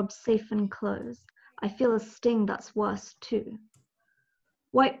felon robs safe and close. I feel a sting that's worse too.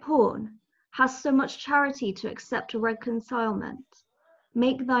 White pawn, hast so much charity to accept a reconcilement?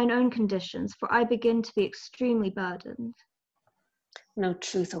 Make thine own conditions, for I begin to be extremely burdened. No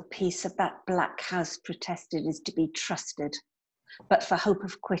truth or peace of that black house protested is to be trusted. But for hope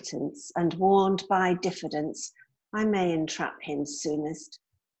of quittance, and warned by diffidence, I may entrap him soonest.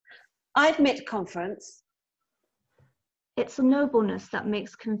 I admit conference. It's a nobleness that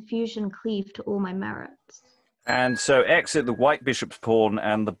makes confusion cleave to all my merits. And so exit the white bishop's pawn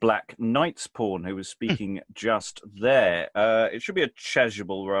and the black knight's pawn, who was speaking just there. It should be a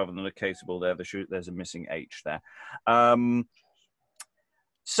chasuble rather than a caseable there. There's a missing H there.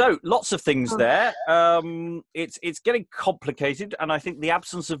 So lots of things there. It's getting complicated, and I think the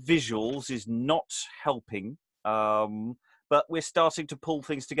absence of visuals is not helping. But we're starting to pull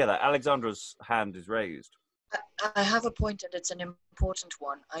things together. Alexandra's hand is raised. I have a point, and it's an important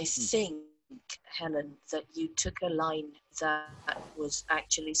one. I think, Helen, that you took a line that was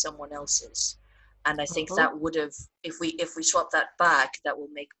actually someone else's, and I think that would have, if we swap that back, that will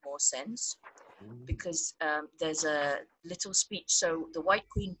make more sense, because there's a little speech. So the White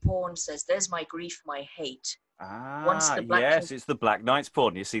Queen pawn says, "There's my grief, my hate." Yes, it's the Black Knight's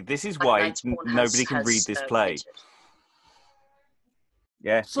pawn. You see, this is why nobody can read this play.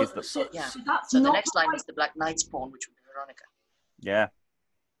 Yeah, so the next line is the Black Knight's pawn, which would be Veronica. Yeah.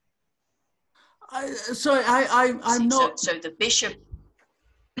 I'm not. So the bishop.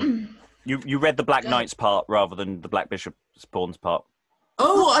 You read the Black Knight's part rather than the Black Bishop's pawn's part.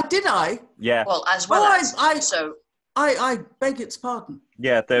 Oh, did I? Yeah. Well, as well I beg its pardon.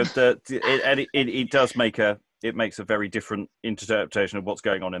 Yeah, it does make it makes a very different interpretation of what's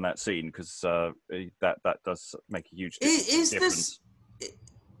going on in that scene, because that does make a huge difference.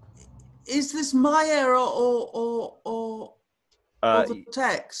 Is this my error or the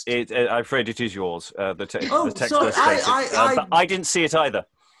text? I'm afraid it is yours. The text. Sorry, but I didn't see it either.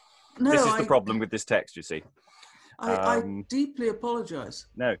 No, this is the problem with this text, you see. I deeply apologise.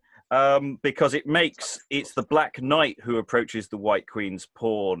 No, because it's the Black Knight who approaches the White Queen's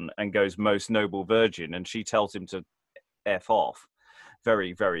pawn and goes, "Most noble virgin," and she tells him to F off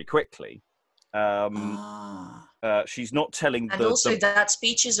very, very quickly. She's not telling. And also that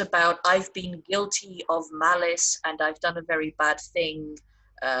speech is about, I've been guilty of malice and I've done a very bad thing,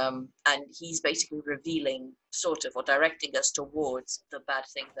 and he's basically revealing, sort of, or directing us towards the bad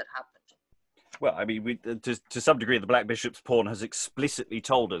thing that happened. Well, I mean, to some degree, the Black Bishop's pawn has explicitly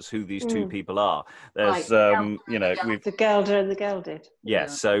told us who these two people are. There's, the Gelder and the Gelded. Yeah,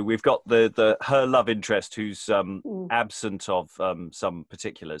 so we've got her love interest, who's absent of some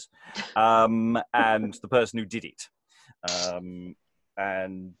particulars, and the person who did it,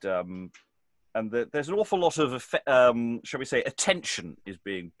 there's an awful lot of, shall we say, attention is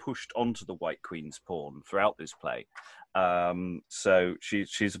being pushed onto the White Queen's pawn throughout this play. So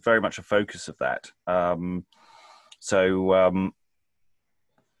she's very much a focus of that. So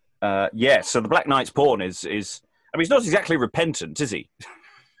the Black Knight's pawn is I mean, he's not exactly repentant, is he?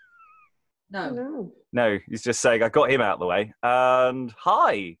 No. No, he's just saying, I got him out of the way, and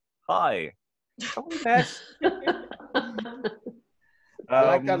hi. I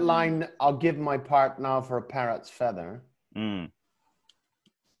like that line, "I'll give my part now for a parrot's feather."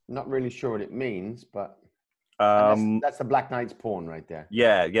 Not really sure what it means, but that's the Black Knight's pawn right there.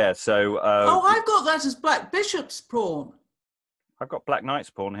 Yeah. So I've got that as Black Bishop's pawn. I've got Black Knight's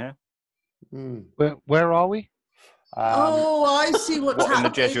pawn here. Where are we? I see what's happening.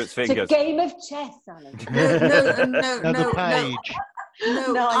 In the Jesuit's fingers. It's a game of chess, Alan. No, page.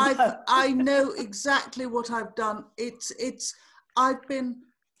 No, I know exactly what I've done. It's I've been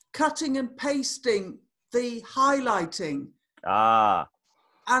cutting and pasting the highlighting. Ah.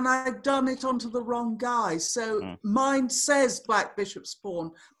 And I've done it onto the wrong guy. So mine says Black Bishop's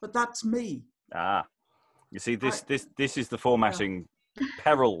Pawn, but that's me. Ah. You see, this is the formatting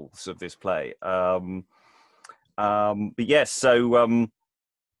perils of this play. But yes, so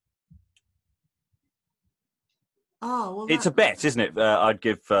well, it's a bet, isn't it? I'd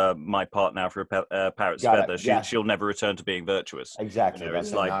give my part now for a parrot's feather. She'll never return to being virtuous. Exactly. You know,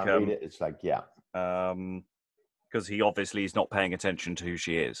 it's like it's like, yeah. Because he obviously is not paying attention to who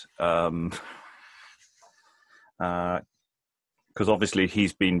she is. Because obviously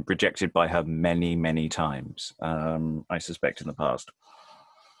he's been rejected by her many, many times, I suspect, in the past.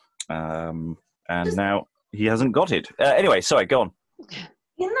 And now he hasn't got it. Anyway, sorry, go on.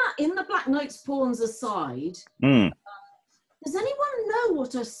 In the Black Knight's Pawns aside, does anyone know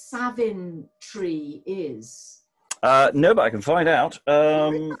what a savin tree is? No, but I can find out.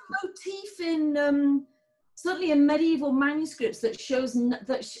 There is a motif in certainly in medieval manuscripts that shows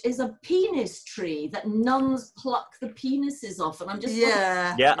that is a penis tree that nuns pluck the penises off, and I'm just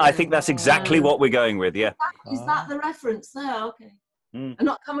I think that's exactly what we're going with. Yeah, is that the reference there? Okay, I've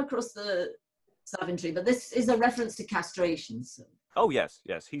not come across the savin tree, but this is a reference to castration. So. Oh yes,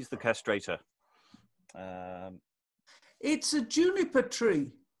 he's the castrator. It's a juniper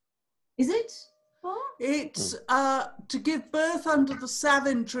tree. Is it? What? It's to give birth under the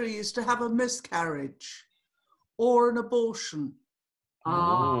savin tree is to have a miscarriage or an abortion. A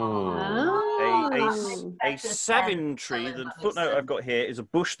savin tree, the footnote I've got here, is a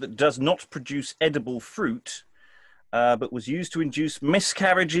bush that does not produce edible fruit, but was used to induce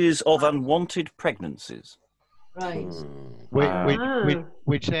miscarriages of unwanted pregnancies. Right.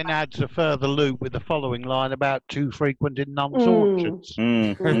 Which then adds a further loop with the following line about too frequent in nuns' orchards.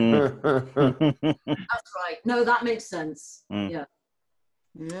 That's right. No, that makes sense. Yeah.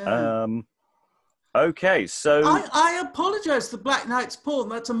 Okay, so I apologise for Black Knight's Pawn.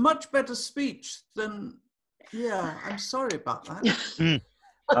 That's a much better speech than. Yeah, I'm sorry about that.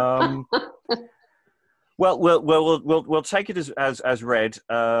 Well, we'll take it as read,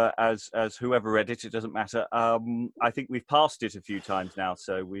 as whoever read it. It doesn't matter. I think we've passed it a few times now,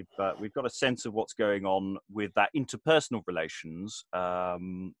 so we've got a sense of what's going on with that interpersonal relations.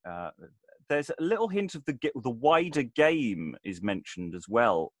 There's a little hint of the wider game is mentioned as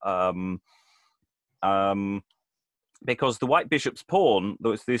well, because the White Bishop's Pawn,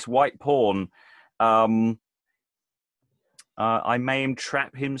 this white pawn. I may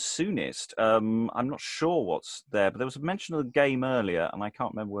entrap him soonest. I'm not sure what's there, but there was a mention of the game earlier, and I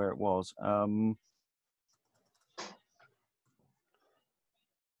can't remember where it was.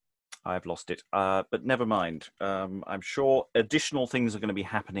 I've lost it, but never mind. I'm sure additional things are going to be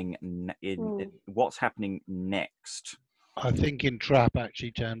happening in what's happening next. I think entrap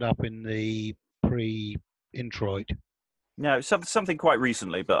actually turned up in the pre-introit. No, something quite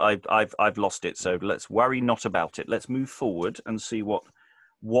recently, but I've lost it. So let's worry not about it. Let's move forward and see what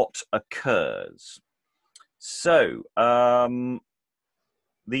occurs. So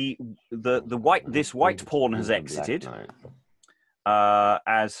this white pawn has exited,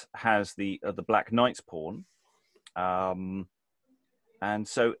 as has the Black Knight's pawn, and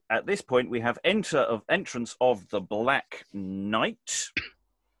so at this point we have entrance of the Black Knight,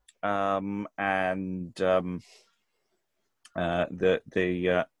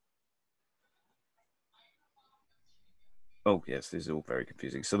 oh yes, this is all very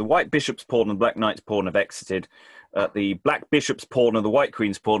confusing. So the White Bishop's Pawn and the Black Knight's Pawn have exited. The Black Bishop's Pawn and the White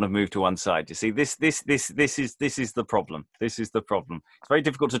Queen's Pawn have moved to one side. You see, this is the problem. This is the problem. It's very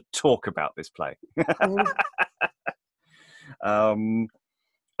difficult to talk about this play.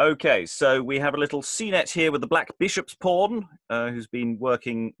 Okay, so we have a little scenette here with the Black Bishop's Pawn, who's been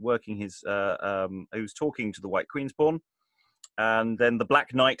working his who's talking to the White Queen's Pawn. And then the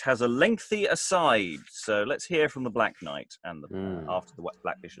Black Knight has a lengthy aside. So let's hear from the Black Knight and after the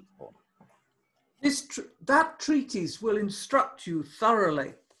Black Bishop's Pawn. That treatise will instruct you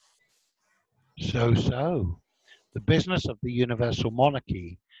thoroughly. So. The business of the universal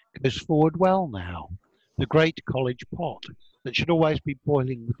monarchy goes forward well now. The great college pot that should always be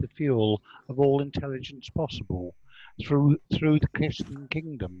boiling with the fuel of all intelligence possible through the Christian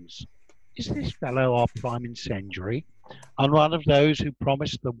kingdoms. Is this fellow our prime incendiary, and one of those who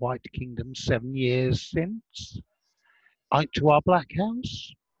promised the White Kingdom 7 years since? To our Black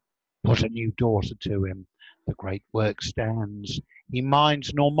House? Put a new daughter to him. The great work stands. He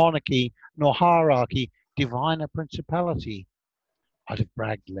minds nor monarchy, nor hierarchy, diviner principality. I'd have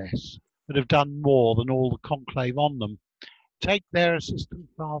bragged less, but have done more than all the conclave on them. Take their assistant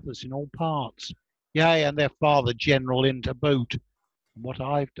fathers in all parts. yea, and their father general in to boot. And what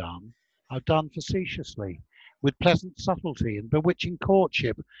I've done facetiously, with pleasant subtlety and bewitching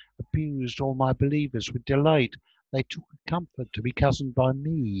courtship, abused all my believers with delight. They took a comfort to be cozened by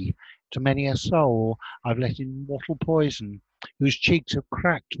me. To many a soul I've let in mortal poison, whose cheeks have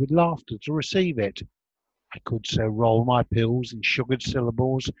cracked with laughter to receive it. I could so roll my pills in sugared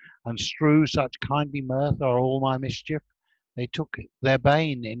syllables, and strew such kindly mirth o'er all my mischief. They took their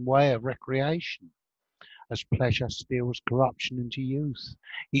bane in way of recreation, as pleasure steals corruption into youth.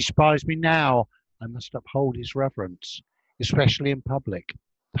 He spies me now, I must uphold his reverence, especially in public.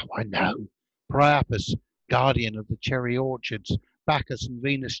 Though I know Priapus, guardian of the cherry orchards, Bacchus and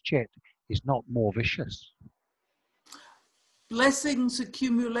Venus Chet, is not more vicious. Blessings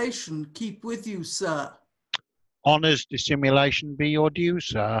accumulation keep with you, sir. Honour's dissimulation be your due,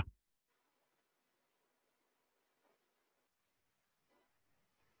 sir.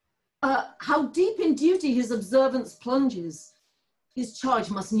 How deep in duty his observance plunges. His charge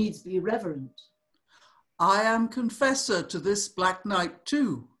must needs be reverent. I am confessor to this black knight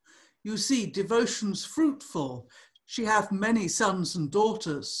too. You see, devotion's fruitful. She hath many sons and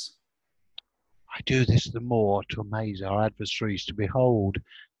daughters. I do this the more to amaze our adversaries to behold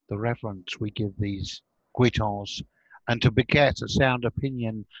the reverence we give these guitons, and to beget a sound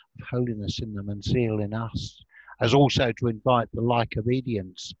opinion of holiness in them and zeal in us, as also to invite the like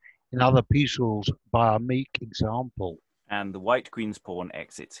obedience in other peoples by our meek example. And the White Queen's pawn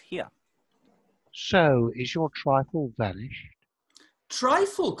exits here. So is your trifle vanished?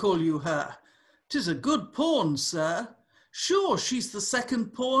 Trifle, call you her? 'Tis a good pawn, sir. Sure, she's the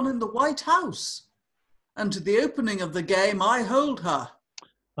second pawn in the White House. And to the opening of the game, I hold her.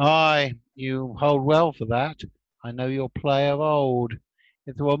 Aye, you hold well for that. I know your play of old.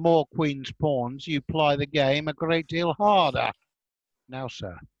 If there were more queen's pawns, you'd ply the game a great deal harder. Now,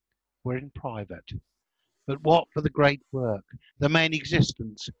 sir, we're in private. But what for the great work, the main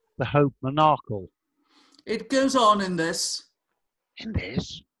existence, the hope monarchal? It goes on in this. In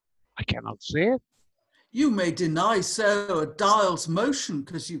this? I cannot see it. You may deny so a dial's motion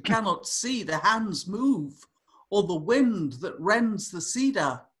because you cannot see the hands move, or the wind that rends the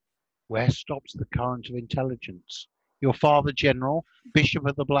cedar. Where stops the current of intelligence? Your father general, bishop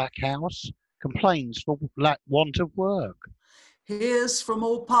of the Black House, complains for want of work. Here's from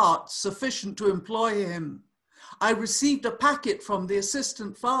all parts sufficient to employ him. I received a packet from the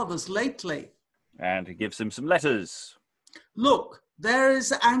assistant fathers lately. And he gives him some letters. Look, there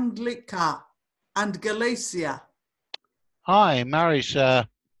is Anglica and Galatia. Aye, marry, sir,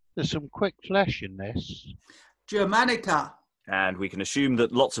 there's some quick flesh in this. Germanica. And we can assume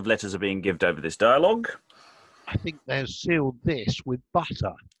that lots of letters are being given over this dialogue. I think they've sealed this with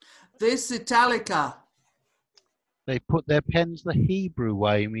butter. This Italica. They put their pens the Hebrew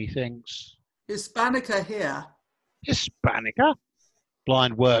way, methinks. Hispanica here. Hispanica?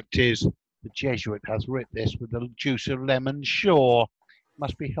 Blind work 'tis. The Jesuit has writ this with the juice of lemon, sure.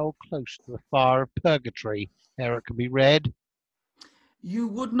 Must be held close to the fire of purgatory ere it can be read. You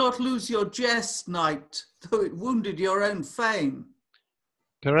would not lose your jest, knight, though it wounded your own fame.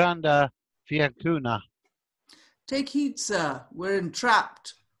 Piranda Fiacuna. Take heed, sir, we're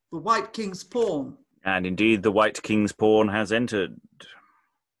entrapped. The White King's pawn. And indeed, the White King's pawn has entered.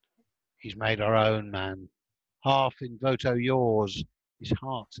 He's made our own, man. Half in voto yours. His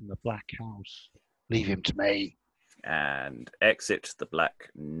heart's in the Black House. Leave him to me. And exit the Black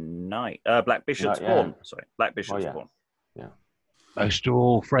Bishop's pawn. Sorry, Black Bishop's pawn. Yeah. Most of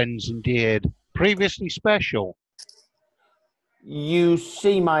all, friends endeared. Previously special. You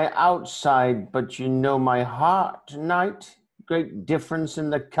see my outside, but you know my heart, knight. Great difference in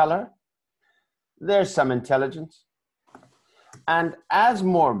the color. There's some intelligence. And as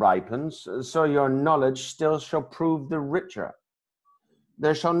more ripens, so your knowledge still shall prove the richer.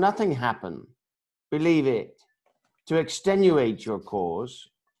 There shall nothing happen, believe it, to extenuate your cause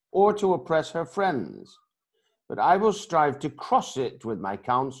or to oppress her friends. But I will strive to cross it with my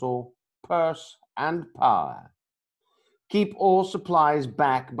counsel, purse, and power. Keep all supplies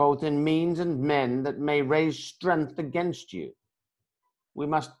back, both in means and men, that may raise strength against you. We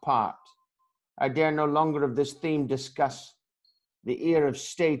must part. I dare no longer of this theme discuss. The ear of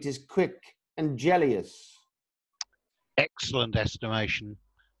state is quick and jealous. Excellent estimation.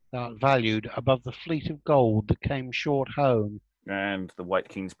 Thou art valued above the fleet of gold that came short home. And the White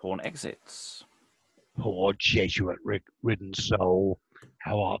King's pawn exits. Poor Jesuit-ridden soul,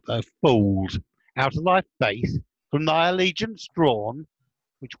 how art thou fooled! Out of thy faith, from thy allegiance drawn,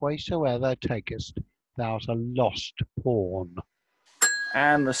 which way soe'er thou takest, thou art a lost pawn.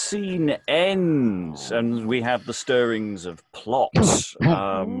 And the scene ends, and we have the stirrings of plot.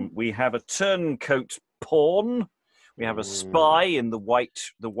 We have a turncoat pawn. We have a spy in the white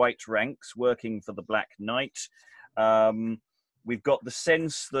ranks working for the Black Knight. We've got the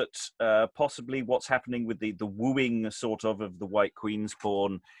sense that possibly what's happening with the wooing sort of the White Queen's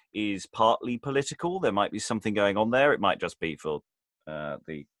pawn is partly political. There might be something going on there. It might just be for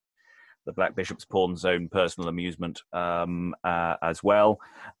the Black Bishop's pawn's own personal amusement as well.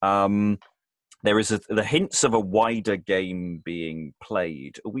 There is the hints of a wider game being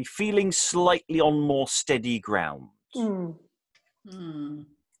played. Are we feeling slightly on more steady ground?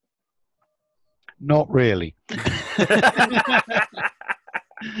 Not really.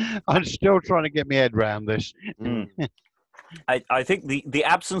 I'm still trying to get my head around this. I think the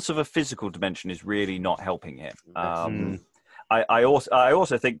absence of a physical dimension is really not helping here. I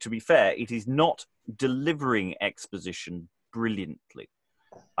also think, to be fair, it is not delivering exposition brilliantly.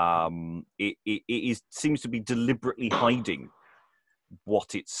 It seems to be deliberately hiding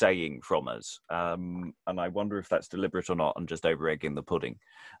what it's saying from us, and I wonder if that's deliberate or not, and just over-egging the pudding.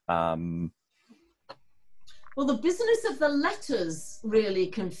 Well, the business of the letters really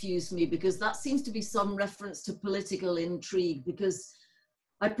confused me, because that seems to be some reference to political intrigue, because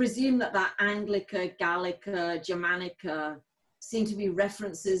I presume that Anglica, Gallica, Germanica seem to be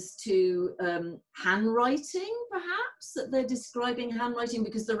references to handwriting, perhaps, that they're describing handwriting,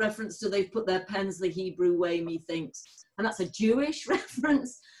 because the reference to they've put their pens the Hebrew way, methinks, and that's a Jewish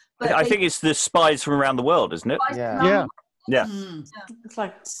reference. But I think it's the spies from around the world, isn't it? Yeah. It's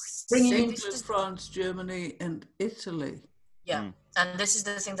like bringing England, in France, Germany, and Italy. Yeah, and this is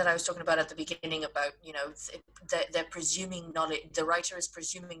the thing that I was talking about at the beginning about, they're presuming knowledge. The writer is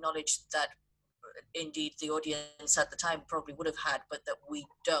presuming knowledge that indeed the audience at the time probably would have had, but that we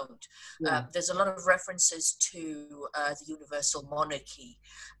don't. There's a lot of references to the universal monarchy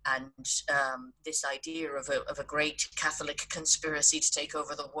and this idea of a great Catholic conspiracy to take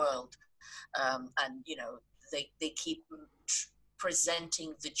over the world. And, they keep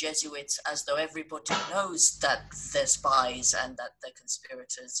presenting the Jesuits as though everybody knows that they're spies and that they're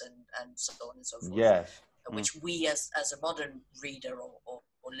conspirators and so on and so forth. Yes. Which we as a modern reader or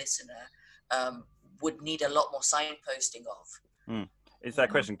listener would need a lot more signposting of. It's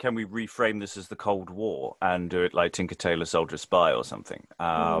that question, can we reframe this as the Cold War and do it like Tinker Tailor Soldier Spy or something?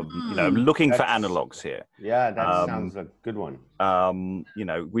 I'm looking for analogues here. Yeah, that sounds a good one.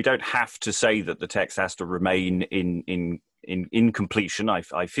 We don't have to say that the text has to remain in completion.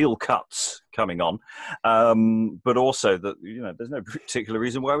 I feel cuts coming on, but also that there's no particular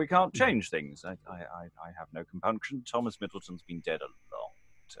reason why we can't change things. I have no compunction. Thomas Middleton's been dead a long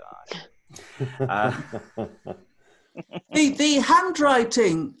time. The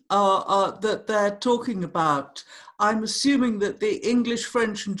handwriting that they're talking about, I'm assuming that the English,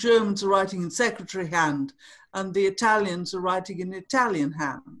 French and Germans are writing in secretary hand and the Italians are writing in Italian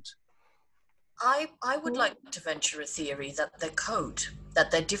hand. I would like to venture a theory that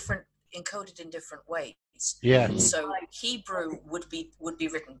they're different, encoded in different ways. Yeah. So Hebrew would be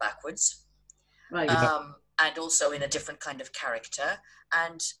written backwards. right. And also in a different kind of character,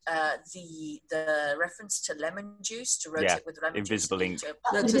 and the reference to lemon juice, to rotate with lemon invisible juice, ink.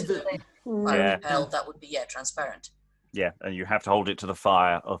 that would be transparent. Yeah, and you have to hold it to the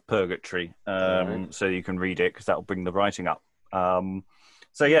fire of purgatory so you can read it, because that will bring the writing up.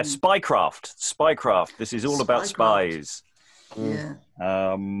 Spycraft. This is all about spies. Yeah.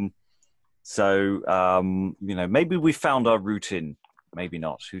 Maybe we found our route in. Maybe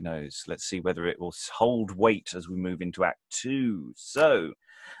not. Who knows? Let's see whether it will hold weight as we move into Act 2. So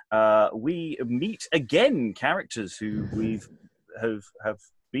we meet again characters who have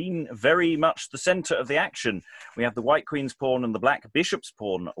been very much the centre of the action. We have the White Queen's pawn and the Black Bishop's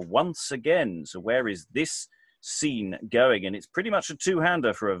pawn once again. So where is this scene going? And it's pretty much a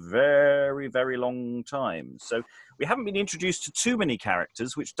two-hander for a very, very long time. So we haven't been introduced to too many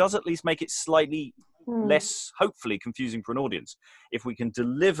characters, which does at least make it slightly less, hopefully, confusing for an audience. If we can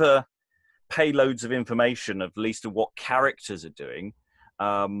deliver payloads of information, at least of what characters are doing,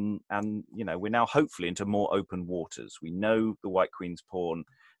 we're now hopefully into more open waters. We know the White Queen's pawn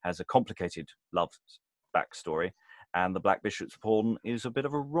has a complicated love backstory, and the Black Bishop's pawn is a bit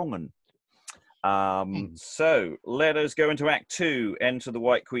of a wrong one. So let us go into Act 2, enter the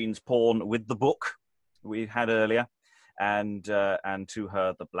White Queen's pawn with the book we had earlier, and to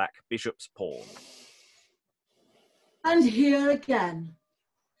her the Black Bishop's pawn. And here again,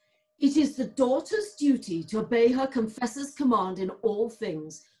 it is the daughter's duty to obey her confessor's command in all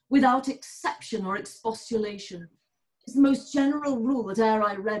things, without exception or expostulation. It's the most general rule that e'er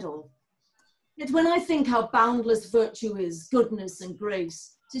I read of. Yet when I think how boundless virtue is, goodness and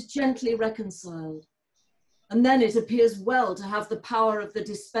grace, 'tis gently reconciled. And then it appears well to have the power of the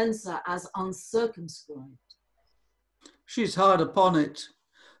dispenser as uncircumscribed. She's hard upon it.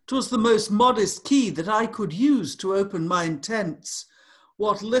 'Twas the most modest key that I could use to open my intents.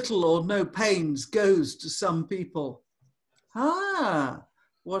 What little or no pains goes to some people. Ah,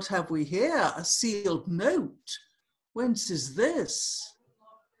 what have we here? A sealed note. Whence is this?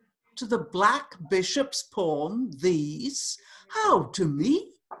 To the Black Bishop's pawn, these? How, to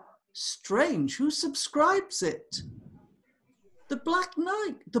me? Strange, who subscribes it? The Black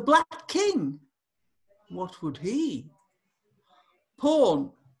Knight, the Black King. What would he?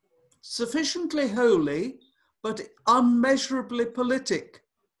 Pawn, sufficiently holy, but unmeasurably politic.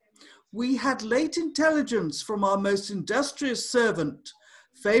 We had late intelligence from our most industrious servant,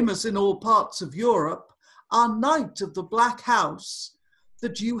 famous in all parts of Europe, our Knight of the Black House,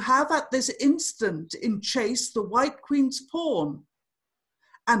 that you have at this instant in chase the White Queen's pawn,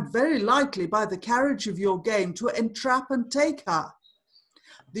 and very likely by the carriage of your game to entrap and take her.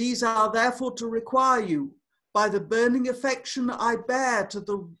 These are therefore to require you, by the burning affection I bear to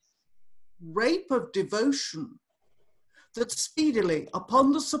the rape of devotion, that speedily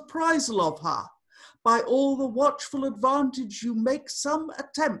upon the surprisal of her, by all the watchful advantage you make some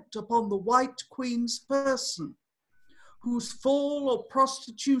attempt upon the White Queen's person, whose fall or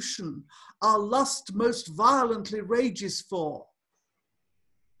prostitution our lust most violently rages for.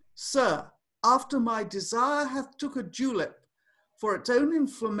 Sir, after my desire hath took a julep for its own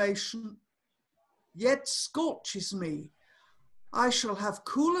inflammation, yet scorches me, I shall have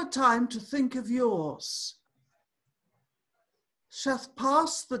cooler time to think of yours. Shall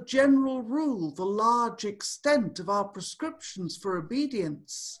pass the general rule the large extent of our prescriptions for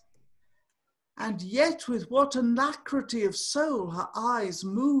obedience, and yet with what alacrity of soul her eyes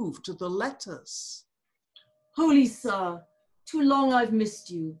move to the letters. Holy sir, too long I've missed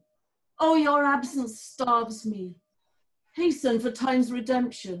you. Oh, your absence starves me. Hasten for time's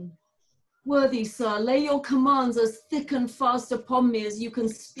redemption. Worthy sir, lay your commands as thick and fast upon me as you can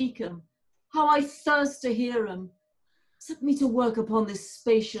speak 'em. How I thirst to hear 'em. Set me to work upon this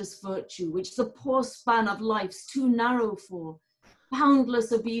spacious virtue, which the poor span of life's too narrow for,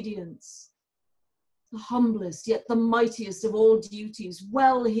 boundless obedience. The humblest, yet the mightiest of all duties,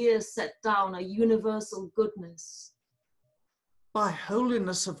 well here set down a universal goodness. By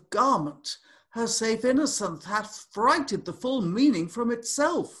holiness of garment, her safe innocence hath frighted the full meaning from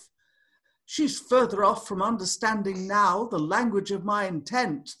itself. She's further off from understanding now the language of my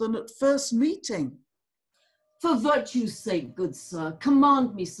intent than at first meeting. For virtue's sake, good sir,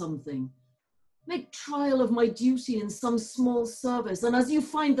 command me something. Make trial of my duty in some small service, and as you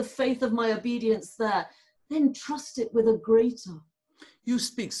find the faith of my obedience there, then trust it with a greater. You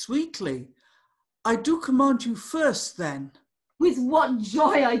speak sweetly. I do command you first, then. With what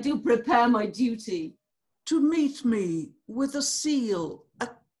joy I do prepare my duty. To meet me with a seal, a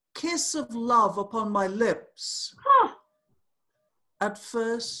kiss of love upon my lips. Ha! At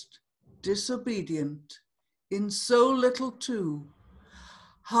first, disobedient, in so little too.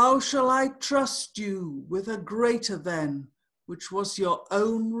 How shall I trust you with a greater then, which was your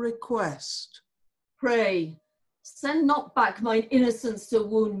own request? Pray, send not back mine innocence to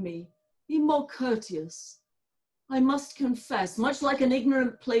wound me. Be more courteous. I must confess, much like an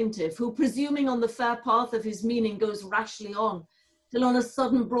ignorant plaintiff, who presuming on the fair path of his meaning goes rashly on, till on a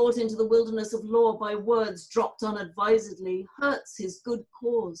sudden brought into the wilderness of law by words dropped unadvisedly, hurts his good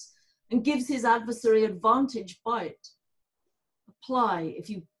cause, and gives his adversary advantage by it. Apply, if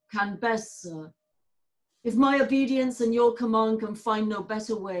you can best, sir. If my obedience and your command can find no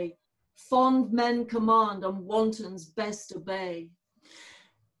better way, fond men command and wantons best obey.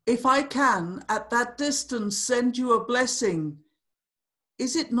 If I can, at that distance, send you a blessing,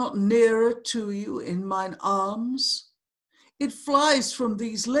 is it not nearer to you in mine arms? It flies from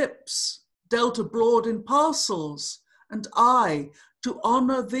these lips, dealt abroad in parcels, and I, to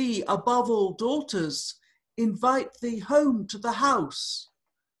honour thee above all daughters, invite thee home to the house,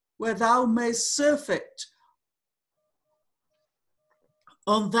 where thou mayst surfeit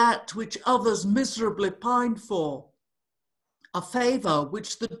on that which others miserably pine for, a favour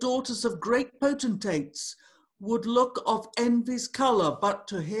which the daughters of great potentates would look of envy's colour but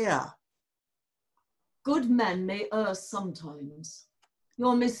to hear. Good men may err sometimes.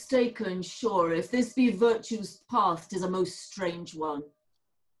 You're mistaken, sure, if this be virtue's path, 'tis a most strange one.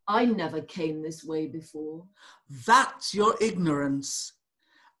 I never came this way before. That's your ignorance,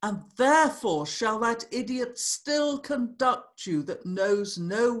 and therefore shall that idiot still conduct you that knows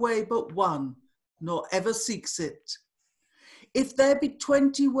no way but one, nor ever seeks it. If there be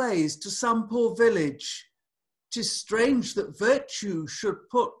 20 ways to some poor village, 'tis strange that virtue should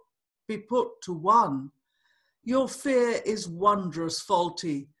be put to one. Your fear is wondrous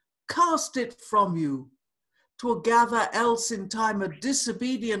faulty, cast it from you. 'Twill gather else in time a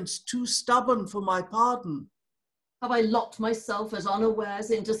disobedience too stubborn for my pardon. Have I locked myself as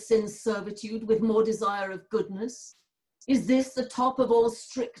unawares into sin's servitude with more desire of goodness? Is this the top of all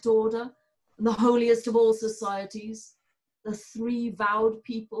strict order and the holiest of all societies? The 3 vowed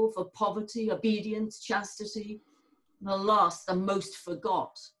people for poverty, obedience, chastity, and the last the most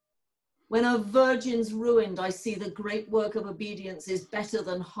forgot. When a virgin's ruined, I see the great work of obedience is better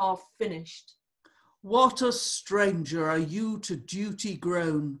than half finished. What a stranger are you to duty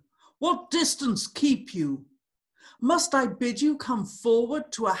grown? What distance keep you? Must I bid you come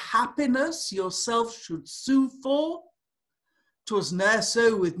forward to a happiness yourself should sue for? 'Twas ne'er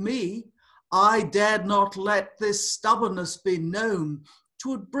so with me. I dared not let this stubbornness be known.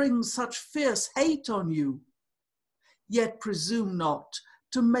 'Twould bring such fierce hate on you. Yet presume not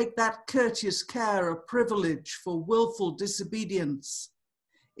to make that courteous care a privilege for wilful disobedience.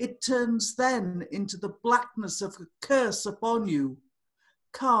 It turns then into the blackness of a curse upon you.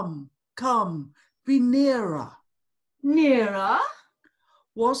 Come, come, be nearer. Nearer?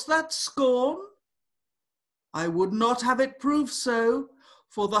 Was that scorn? I would not have it prove so,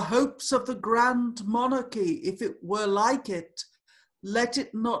 for the hopes of the grand monarchy, if it were like it, let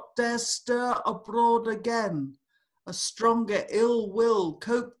it not dare stir abroad again. A stronger ill will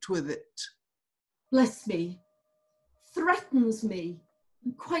coped with it. Bless me, threatens me,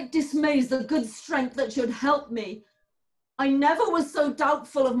 and quite dismays the good strength that should help me. I never was so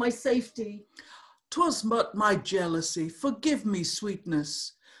doubtful of my safety. 'Twas but my jealousy, forgive me,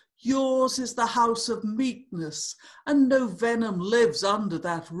 sweetness. Yours is the house of meekness, and no venom lives under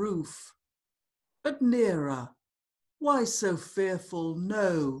that roof. But nearer, why so fearful?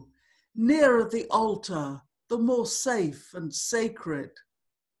 No, nearer the altar, the more safe and sacred.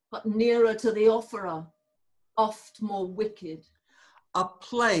 But nearer to the offerer, oft more wicked. A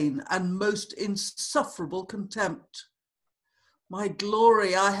plain and most insufferable contempt. My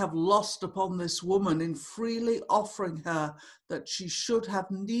glory I have lost upon this woman in freely offering her that she should have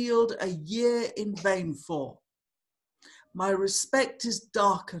kneeled a year in vain for. My respect is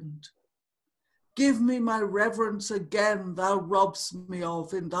darkened. Give me my reverence again thou robb'st me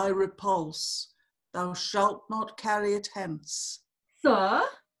of in thy repulse. Thou shalt not carry it hence. Sir?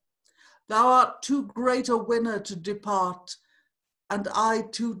 Thou art too great a winner to depart, and I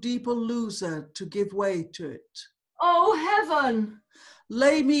too deep a loser to give way to it. Oh, heaven!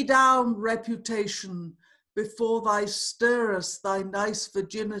 Lay me down, reputation, before thy stirrest thy nice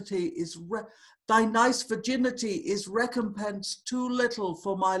virginity is recompense too little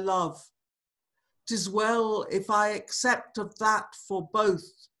for my love. 'Tis well if I accept of that for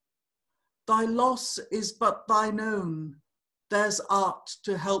both. Thy loss is but thine own. There's art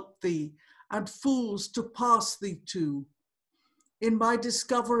to help thee, and fools to pass thee to. In my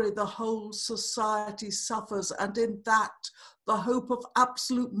discovery, the whole society suffers, and in that, the hope of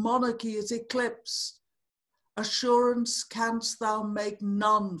absolute monarchy is eclipsed. Assurance canst thou make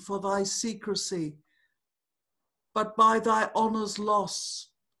none for thy secrecy, but by thy honour's loss,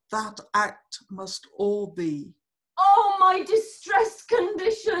 that act must all be. Oh, my distressed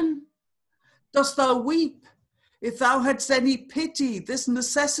condition! Dost thou weep? If thou hadst any pity, this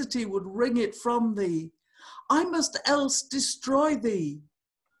necessity would wring it from thee. I must else destroy thee.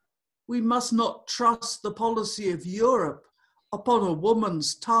 We must not trust the policy of Europe upon a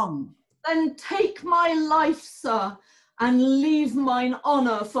woman's tongue. Then take my life, sir, and leave mine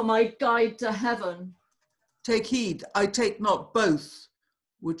honour for my guide to heaven. Take heed, I take not both,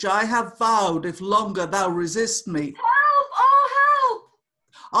 which I have vowed if longer thou resist me. Help! Oh, help!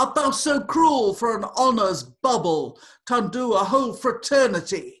 Art thou so cruel for an honour's bubble to undo a whole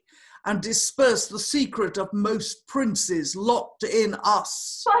fraternity and disperse the secret of most princes locked in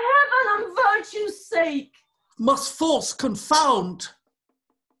us? For heaven and virtue's sake! Must force confound.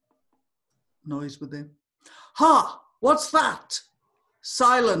 Noise within. Ha! What's that?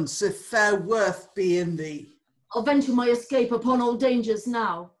 Silence, if fair worth be in thee. I'll venture my escape upon all dangers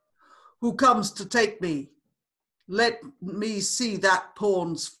now. Who comes to take me? Let me see that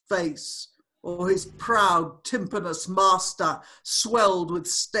pawn's face, or his proud tympanous master swelled with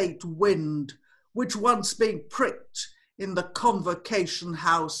state wind, which once being pricked in the convocation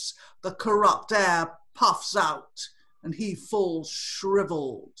house, the corrupt air puffs out, and he falls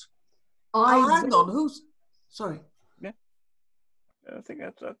shriveled. Hang on, who's... Sorry. Yeah. I think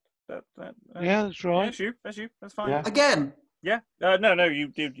that's yeah, that's right. That's you. That's fine. Yeah. Again? Yeah. No, you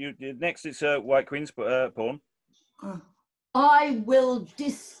did. Next, it's White Queen's pawn. I will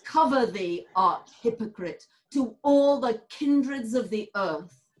discover thee, arch hypocrite, to all the kindreds of the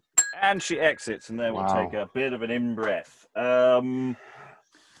earth. And she exits, and then we'll take a bit of an in-breath.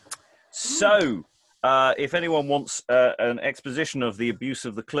 If anyone wants an exposition of the abuse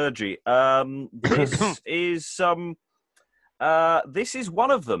of the clergy, this is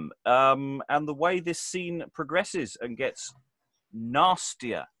one of them. And the way this scene progresses and gets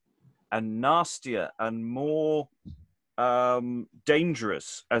nastier and nastier and more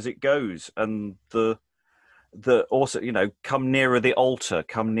dangerous as it goes, and the also, come nearer the altar,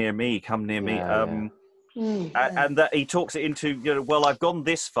 come near me, come near me. And that he talks it into, well, I've gone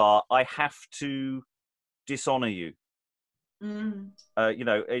this far, I have to dishonor you.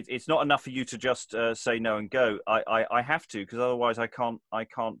 It's not enough for you to just say no and go. I have to, because otherwise I can't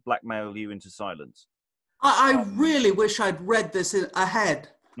blackmail you into silence. I really wish I'd read this ahead.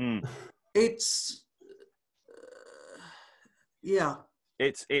 It's yeah.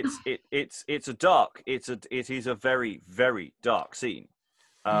 It is a very, very dark scene.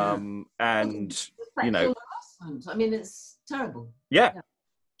 And harassment. I mean, it's terrible. Yeah.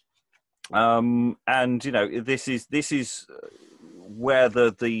 And this is where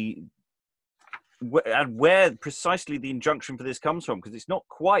where precisely the injunction for this comes from, because it's not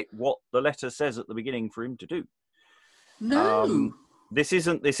quite what the letter says at the beginning for him to do. No. This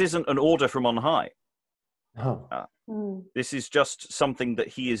isn't an order from on high. Oh. This is just something that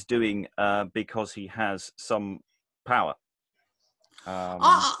he is doing because he has some power.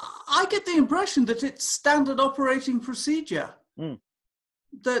 I get the impression that it's standard operating procedure.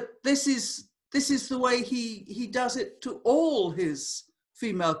 That this is the way he does it to all his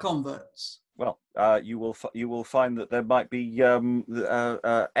female converts. Well, you will find that there might be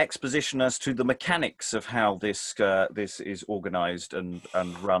exposition as to the mechanics of how this is organised and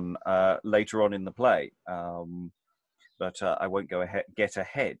run later on in the play. But I won't get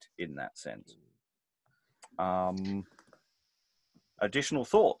ahead in that sense. Additional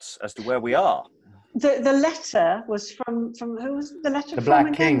thoughts as to where we are? The letter was from who was the letter the from Black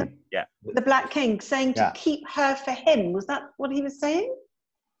again? King. The Black King, saying to keep her for him. Was that what he was saying?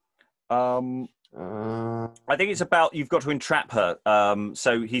 I think it's about you've got to entrap her.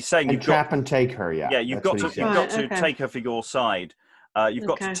 So he's saying entrap and take her. Yeah. You've got to take her for your side. You've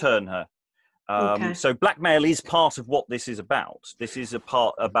got to turn her. So blackmail is part of what this is about. This is a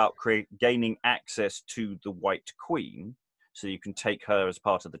part about gaining access to the White Queen, so you can take her as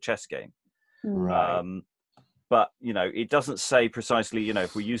part of the chess game. Right. But it doesn't say precisely.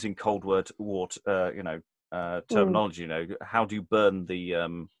 If we're using Cold War, terminology, how do you burn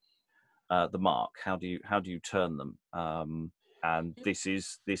the mark? How do you turn them? And this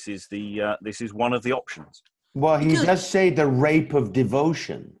is one of the options. Well, he does say the rape of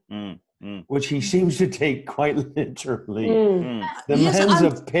devotion, which he seems to take quite literally. The man's a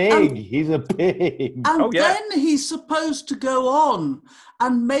pig. He's a pig. And then he's supposed to go on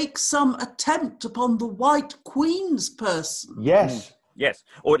and make some attempt upon the White Queen's person. Yes. Yes,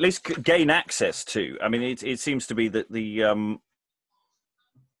 or at least gain access to. I mean, it seems to be that the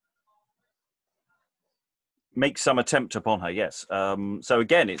make some attempt upon her. Yes. So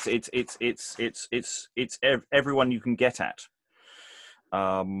again, it's everyone you can get at.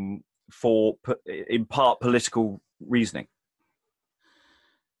 For in part political reasoning.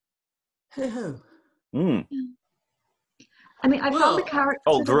 I mean, I found the character.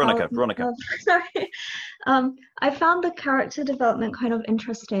 Oh, Veronica. Sorry. I found the character development kind of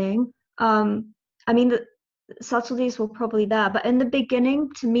interesting. I mean, the subtleties were probably there, but in the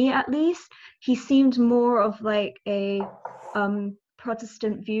beginning, to me at least, he seemed more of like a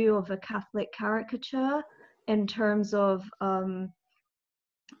Protestant view of a Catholic caricature in terms of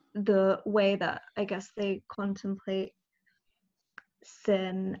the way that I guess they contemplate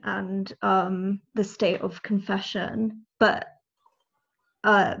sin and the state of confession, but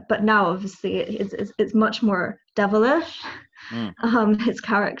now obviously it's much more devilish. His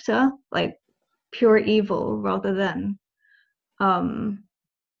character, like pure evil, rather than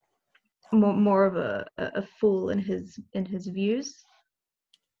more of a fool in his views.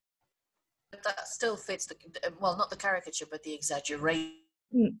 But that still fits not the caricature, but the exaggeration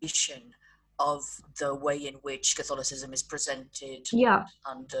of the way in which Catholicism is presented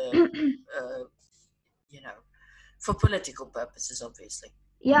under, for political purposes, obviously.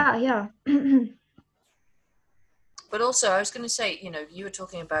 Yeah. But also, I was going to say, you were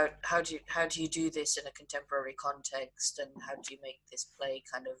talking about how do you do this in a contemporary context, and how do you make this play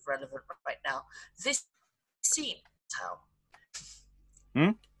kind of relevant right now? This scene, how?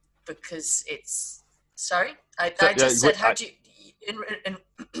 Because it's Sorry, I just said, how do you?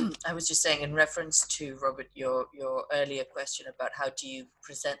 I was just saying in reference to Robert, your earlier question about how do you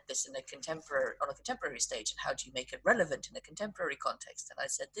present this in a contemporary stage, and how do you make it relevant in a contemporary context? And I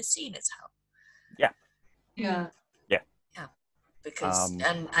said this scene is how. Yeah. Because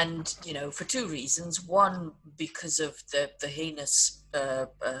and you know, for two reasons. One, because of the heinous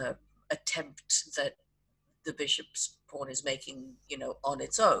attempt that the bishop's pawn is making, you know, on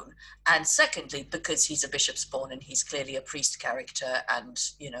its own, and secondly, because he's a bishop's pawn and he's clearly a priest character, and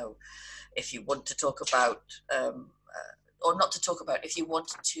you know, if you want to talk about or not to talk about, if you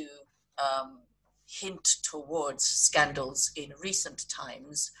want to hint towards scandals in recent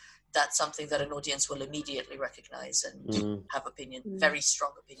times, that's something that an audience will immediately recognize and have very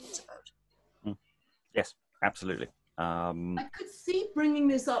strong opinions about. Yes, absolutely. I could see bringing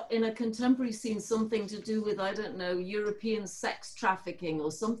this up in a contemporary scene, something to do with, I don't know, European sex trafficking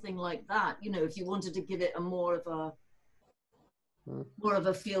or something like that. You know, if you wanted to give it a more of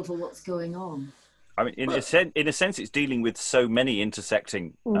a feel for what's going on. I mean, in a sense, it's dealing with so many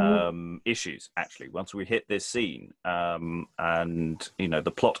intersecting issues. Actually, once we hit this scene, and you know, the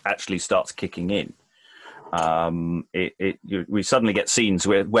plot actually starts kicking in, we suddenly get scenes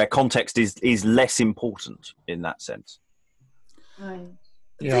where context is less important in that sense. Right.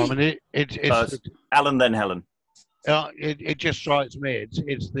 Yeah, I mean, it's Alan, then Helen. It just strikes me.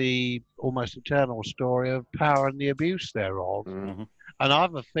 It's the almost eternal story of power and the abuse thereof. Mm-hmm. And I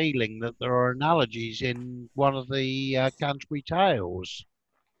have a feeling that there are analogies in one of the Canterbury Tales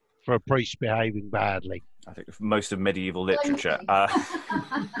for a priest behaving badly. I think most of medieval literature.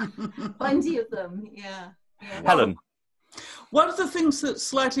 Plenty of them, yeah. Helen. One of the things that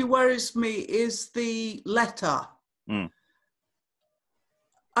slightly worries me is the letter.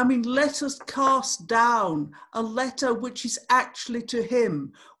 I mean, let us cast down a letter which is actually to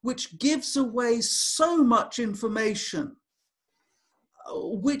him, which gives away so much information,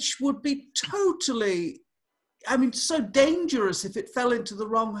 which would be totally, I mean, so dangerous if it fell into the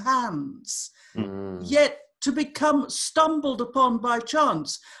wrong hands. Yet to become stumbled upon by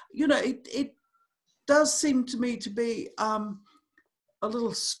chance, you know, it does seem to me to be a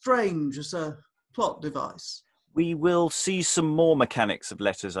little strange as a plot device. We will see some more mechanics of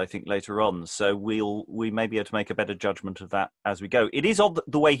letters, I think, later on. So we may be able to make a better judgment of that as we go. It is odd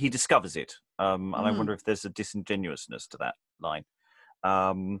the way he discovers it, and I wonder if there's a disingenuousness to that line.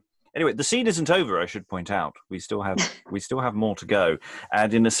 Anyway, the scene isn't over. I should point out we still have more to go,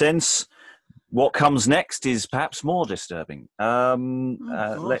 and in a sense, what comes next is perhaps more disturbing.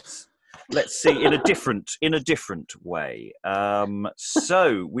 Let's see in a different way.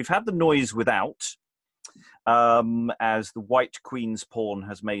 So we've had the noise without. As the White Queen's pawn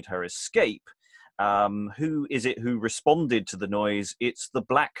has made her escape. Who is it who responded to the noise? It's the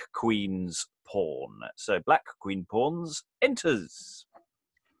Black Queen's pawn. So Black Queen pawns enters.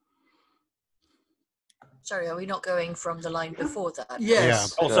 Sorry, are we not going from the line before that?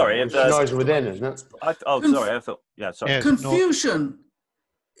 Yes. Yeah. Oh, sorry. Noise within, isn't it? Sorry. I thought. Yeah, sorry. Yes, Confusion.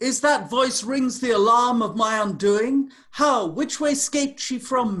 Is that voice rings the alarm of my undoing? How? Which way escaped she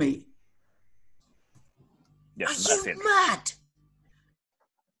from me? Yes, Are you mad?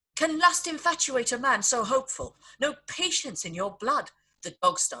 Can lust infatuate a man so hopeful? No patience in your blood. The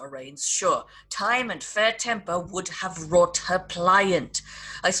dog star reigns, sure. Time and fair temper would have wrought her pliant.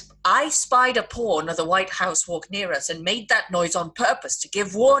 I spied a pawn of the White House walk near us and made that noise on purpose to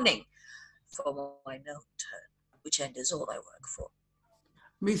give warning for my known turn, which end is all I work for.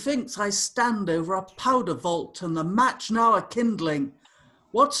 Methinks I stand over a powder vault and the match now a-kindling.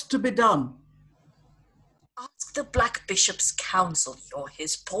 What's to be done? Ask the Black Bishop's counsel. You're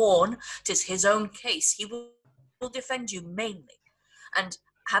his pawn. 'Tis his own case. He will defend you mainly. And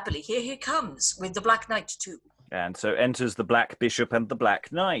happily, here he comes with the Black Knight too. And so enters the Black Bishop and the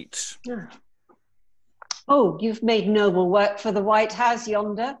Black Knight. Oh, you've made noble work for the White House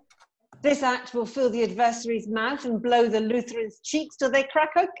yonder. This act will fill the adversary's mouth and blow the Lutherans' cheeks till they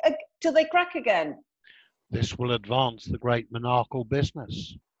crack again. This will advance the great monarchical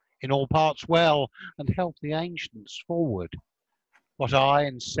business in all parts well, and help the ancients forward. What I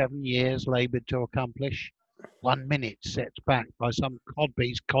in 7 years laboured to accomplish, 1 minute set back by some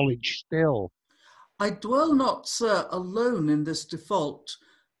Codby's college still. I dwell not, sir, alone in this default.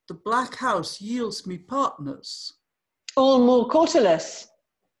 The Black House yields me partners. All more cautelous.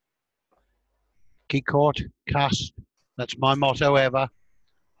 Keep court, cast, that's my motto ever.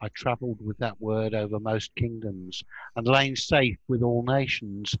 I travelled with that word over most kingdoms, and lain safe with all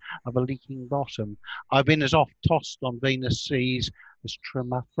nations of a leaking bottom. I've been as oft tossed on Venus' seas as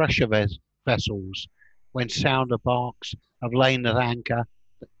trimmer fresher vessels, when sounder barks have lain at anchor,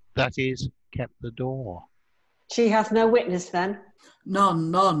 that is, kept the door. She hath no witness then?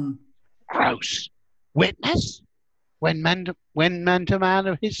 None. Gross. Witness? When man to man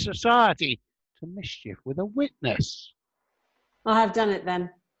of his society to mischief with a witness. I have done it then.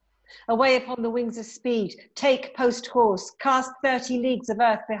 Away upon the wings of speed, take post horse, cast 30 leagues of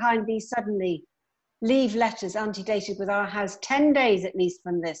earth behind thee suddenly. Leave letters antedated with our house 10 days at least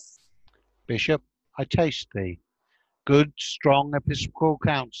from this. Bishop, I taste thee. Good, strong episcopal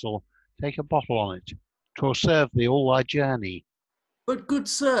counsel, take a bottle on it. 'Twill serve thee all thy journey. But good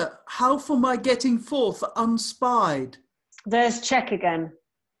sir, how for my getting forth unspied? There's check again.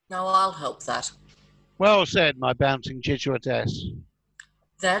 No, I'll help that. Well said, my bouncing Jesuitess.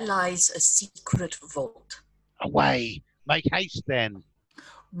 There lies a secret vault. Away, make haste then.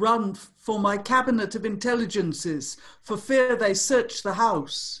 Run for my cabinet of intelligences, for fear they search the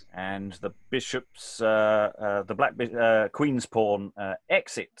house. And the bishop's, the black queen's pawn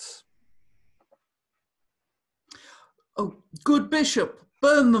exits. Oh, good bishop,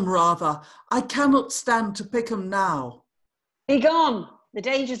 burn them rather. I cannot stand to pick 'em now. Be gone, the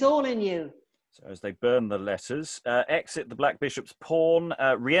danger's all in you. So as they burn the letters, exit the black bishop's pawn,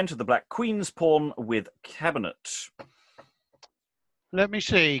 re-enter the black queen's pawn with cabinet. Let me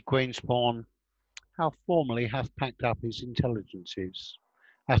see, Queen's pawn, how formally hath packed up his intelligences,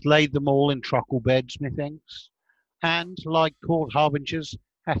 hath laid them all in truckle beds, methinks, and, like court harbingers,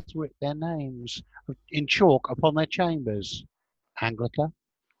 hath writ their names in chalk upon their chambers. Anglica,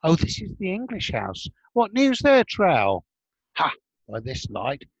 oh, this is the English house. What news there, trow? Ha! By this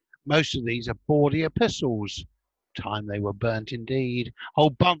light, most of these are bawdy epistles. Time they were burnt indeed,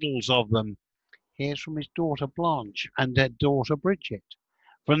 whole bundles of them. Here's from his daughter Blanche and their daughter Bridget,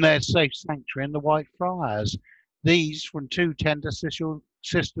 from their safe sanctuary in the White Friars. These from two tender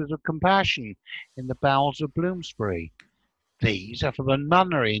sisters of compassion in the bowels of Bloomsbury. These are for the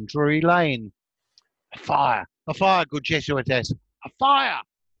nunnery in Drury Lane. A fire, good Jesuitess, a fire!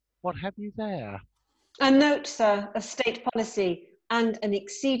 What have you there? A note, sir, of state policy, and an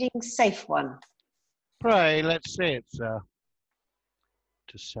exceeding safe one. Pray, let's see it, sir.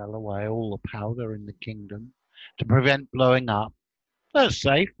 To sell away all the powder in the kingdom, to prevent blowing up. That's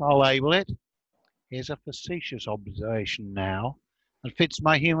safe, I'll label it. Here's a facetious observation now, and fits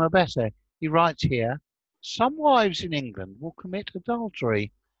my humour better. He writes here, some wives in England will commit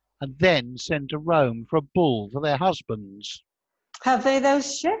adultery, and then send to Rome for a bull for their husbands. Have they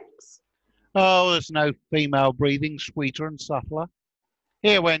those ships? Oh, there's no female breathing sweeter and subtler.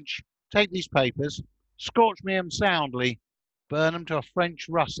 Here, wench, take these papers, scorch me 'em soundly, burn 'em to a French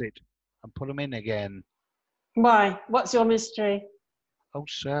russet, and put 'em in again. Why, what's your mystery? Oh,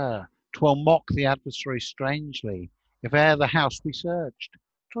 sir, 'twill mock the adversary strangely, if e'er the house be searched.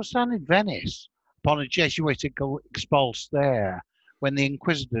 'Twas done in Venice, upon a Jesuitical expulse there, when the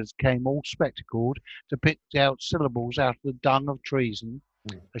inquisitors came all spectacled to pick out syllables out of the dung of treason,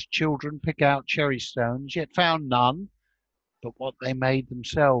 as children pick out cherry stones, yet found none but what they made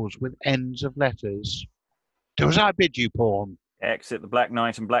themselves with ends of letters. Do as I bid you, pawn. Exit the black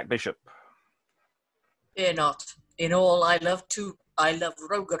knight and black bishop. Fear not. In all I love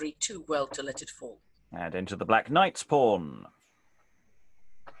roguery too well to let it fall. And enter the black knight's pawn.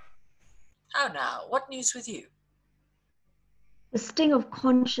 How now? What news with you? The sting of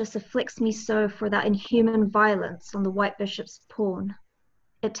conscience afflicts me so for that inhuman violence on the white bishop's pawn.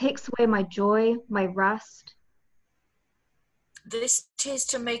 It takes away my joy, my rest. This 'tis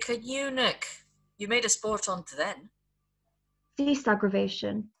to make an eunuch. You made a sport on't then. Cease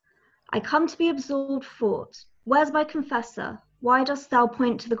aggravation. I come to be absolved for't. Where's my confessor? Why dost thou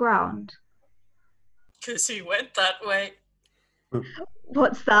point to the ground? 'Cause he went that way.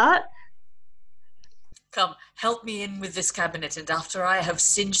 What's that? Come, help me in with this cabinet, and after I have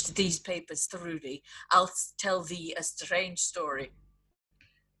singed these papers through thee, I'll tell thee a strange story.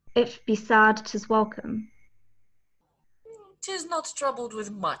 If be sad, 'tis welcome. 'Tis not troubled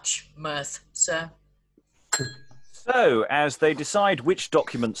with much mirth, sir. So, as they decide which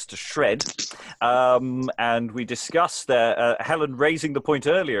documents to shred, and we discuss their Helen raising the point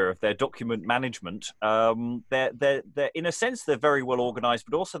earlier of their document management, they're in a sense they're very well organised,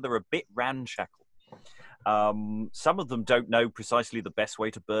 but also they're a bit ramshackle. Some of them don't know precisely the best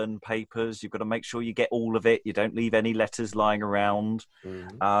way to burn papers. You've got to make sure you get all of it. You don't leave any letters lying around.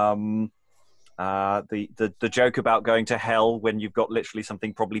 Mm-hmm. The joke about going to hell when you've got literally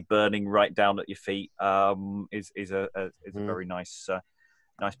something probably burning right down at your feet is a very nice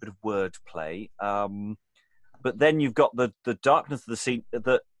bit of wordplay. But then you've got the darkness of the scene.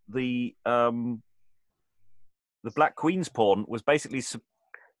 The Black Queen's pawn was basically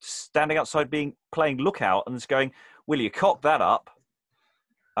standing outside playing lookout and just going, will you cock that up?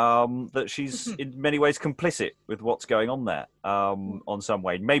 that she's in many ways complicit with what's going on there on some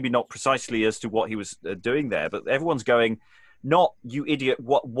way. Maybe not precisely as to what he was doing there, but everyone's going, not "you idiot,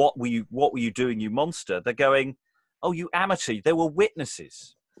 what were you doing, you monster?" They're going, "Oh, you amateur, there were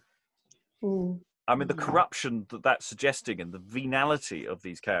witnesses." I mean, the corruption that's suggesting and the venality of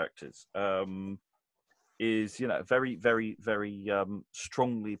these characters is, very, very, very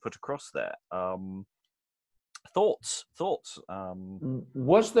strongly put across there. Thoughts.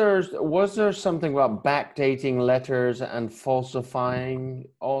 Was there something about backdating letters and falsifying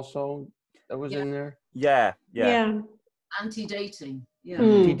also that was in there? Yeah. Anti-dating. Yeah.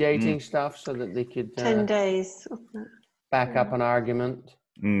 Anti-dating stuff so that they could 10 days. back up an argument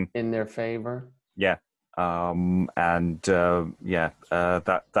in their favor. Yeah. That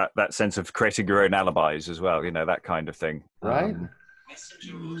sense of creating your own alibis as well, that kind of thing. Right.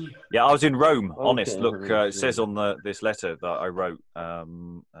 Yeah, I was in Rome. Honest, Okay. look, it says on this letter that I wrote,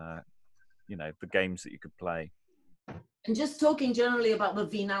 the games that you could play. And just talking generally about the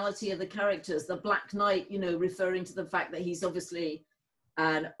venality of the characters, the Black Knight, referring to the fact that he's obviously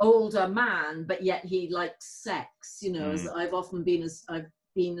an older man, but yet he likes sex. As I've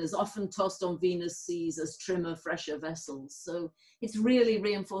been as often tossed on Venus seas as trimmer, fresher vessels. So it's really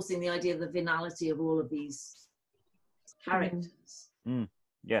reinforcing the idea of the venality of all of these characters.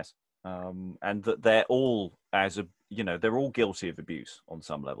 Yes, and that they're all they're all guilty of abuse on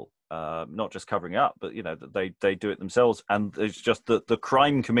some level. Not just covering up, but that they do it themselves. And it's just that the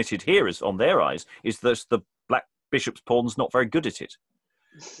crime committed here is, on their eyes, is that the Black Bishop's pawn's not very good at it.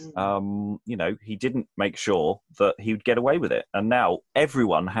 He didn't make sure that he would get away with it, and now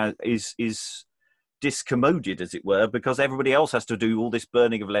everyone is discommoded, as it were, because everybody else has to do all this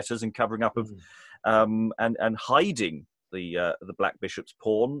burning of letters and covering up of and hiding the Black Bishop's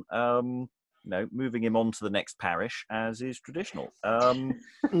pawn. Moving him on to the next parish, as is traditional.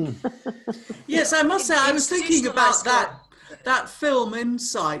 Yes, I must say, I was thinking about that film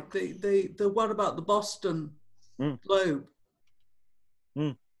Insight, the one about the Boston Globe.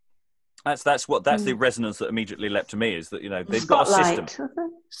 That's the resonance that immediately leapt to me, is that they've got a system.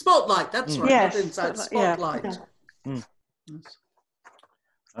 Spotlight, that's right. Yes, Not Insight, Spotlight. Yeah.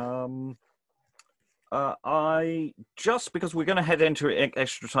 Because we're going to head into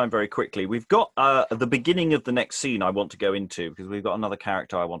extra time very quickly, we've got the beginning of the next scene I want to go into, because we've got another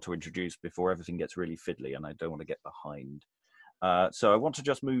character I want to introduce before everything gets really fiddly, and I don't want to get behind. So I want to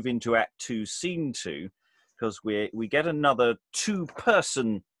just move into Act 2, Scene 2, because we get another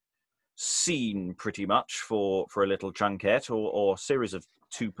two-person scene, pretty much, for a little chunkette, or series of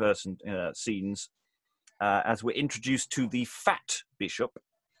two-person scenes, as we're introduced to the Fat Bishop,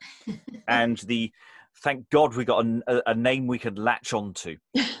 and thank God we got a name we could latch onto.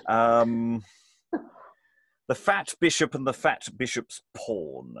 The Fat Bishop and the Fat Bishop's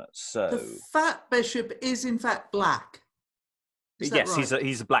pawn. So the Fat Bishop is in fact black. Yes, right?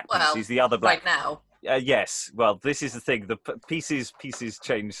 he's a black piece. Well, he's the other black. Right now. Yes. Well, this is the thing. The pieces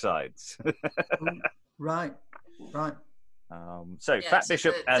change sides. Right. So yes, Fat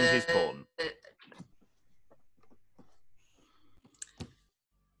Bishop and his pawn.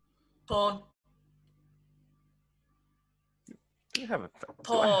 Pawn. Do you have a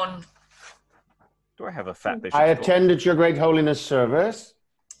pawn? Do I have a Fat Bishop? I attended your Great Holiness service.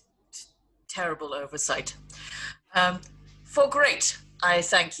 Terrible oversight. For great, I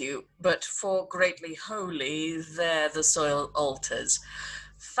thank you, but for greatly holy, there the soil alters.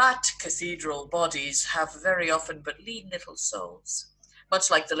 Fat cathedral bodies have very often but lean little souls.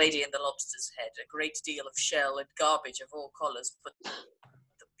 Much like the lady in the lobster's head, a great deal of shell and garbage of all colours, but the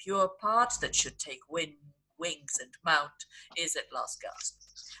pure part that should take wings and mount is at last gasp.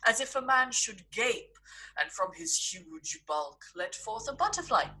 As if a man should gape, and from his huge bulk let forth a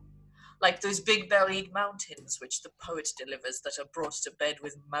butterfly. Like those big-bellied mountains which the poet delivers that are brought to bed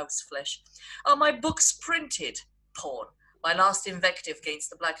with mouse flesh. Are my books printed, pawn? My last invective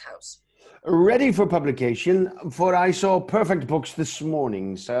against the Black House. Ready for publication, for I saw perfect books this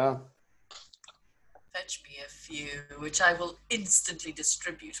morning, sir. Fetch me a few, which I will instantly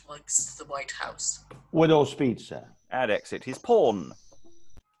distribute amongst the White House. With all speed, sir. And exit his pawn.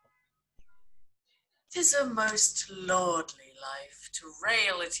 'Tis a most lordly life, to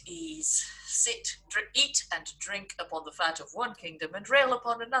rail at ease, sit, eat and drink upon the fat of one kingdom, and rail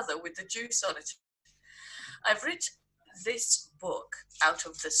upon another with the juice on it. I've writ this book out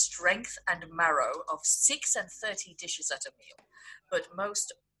of the strength and marrow of 36 dishes at a meal, but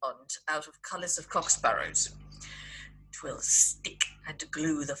most on't out of colours of cocksparrows. 'Twill stick and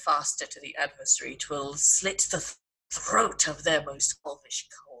glue the faster to the adversary, 'twill slit the throat of their most wolfish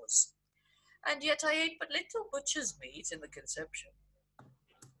cause. And yet I ate but little butcher's meat in the conception.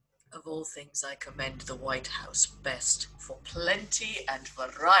 Of all things, I commend the White House best for plenty and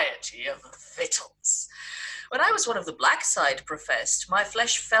variety of victuals. When I was one of the black side professed, my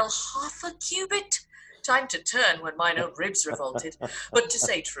flesh fell half a cubit. Time to turn when mine own ribs revolted. But to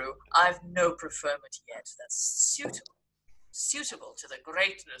say true, I've no preferment yet that's suitable to the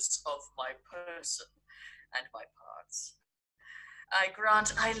greatness of my person and my parts. I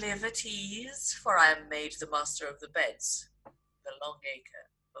grant I live at ease, for I am made the master of the beds, the long acre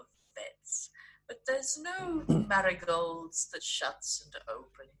of beds. But there's no marigolds that shuts and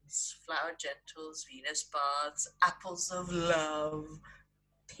opens, flower gentles, Venus baths, apples of love,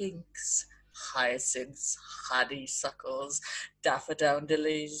 pinks, hyacinths, honeysuckles,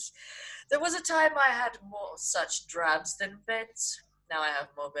 daffodils. There was a time I had more such drabs than beds. Now I have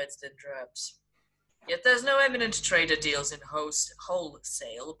more beds than drabs. Yet there's no eminent trader deals in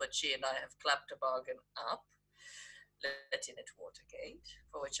wholesale, but she and I have clapped a bargain up. Let in at Watergate,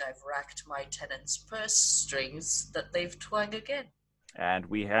 for which I've racked my tenants' purse strings that they've twang again. And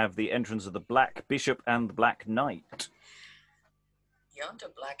we have the entrance of the Black Bishop and the Black Knight. Yonder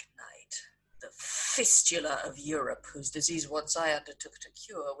Black Knight, the fistula of Europe, whose disease once I undertook to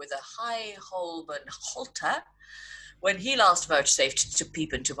cure with a high Holborn halter, when he last vouchsafed to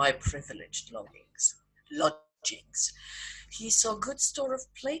peep into my privileged lodgings. He saw good store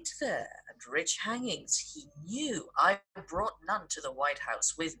of plate there, and rich hangings. He knew I brought none to the White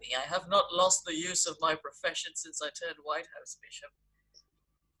House with me. I have not lost the use of my profession since I turned White House bishop.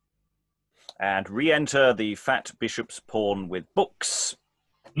 And re-enter the fat bishop's pawn with books.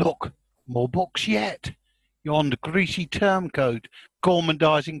 Look, more books yet. Yonder greasy turncoat,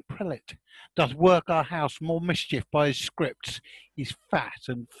 gormandizing prelate, doth work our house more mischief by his scripts, his fat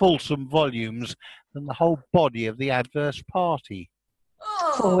and fulsome volumes, than the whole body of the adverse party.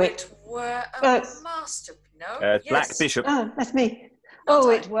 Oh, it were a masterpiece. No, yes. Black Bishop. Oh, that's me. Oh,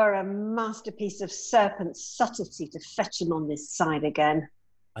 it were a masterpiece of serpent subtlety to fetch him on this side again.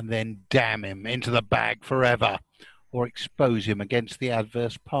 And then damn him into the bag forever, or expose him against the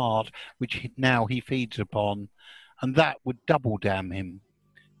adverse part which now he feeds upon, and that would double damn him.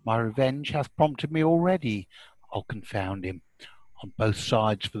 My revenge hath prompted me already. I'll confound him on both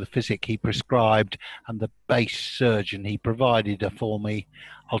sides for the physic he prescribed and the base surgeon he provided for me.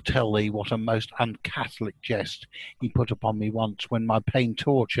 I'll tell thee what a most uncatholic jest he put upon me once when my pain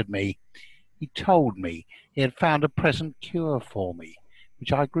tortured me. He told me he had found a present cure for me,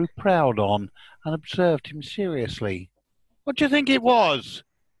 which I grew proud on, and observed him seriously. What do you think it was?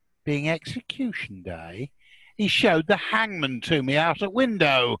 Being execution day, he showed the hangman to me out at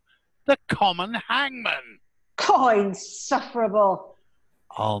window. The common hangman. Insufferable.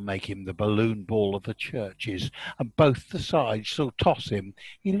 I'll make him the balloon ball of the churches, and both the sides shall toss him.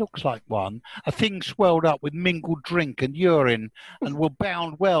 He looks like one, a thing swelled up with mingled drink and urine, and will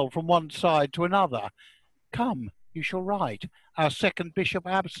bound well from one side to another. Come, you shall write, our second bishop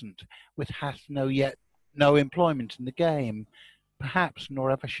absent, which hath no employment in the game, perhaps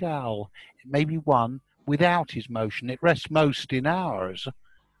nor ever shall. It may be won without his motion, it rests most in ours.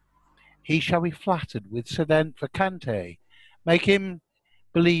 He shall be flattered with sedent vacante. Make him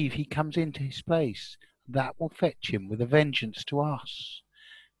believe he comes into his place. That will fetch him with a vengeance to us.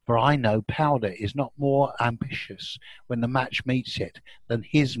 For I know powder is not more ambitious when the match meets it than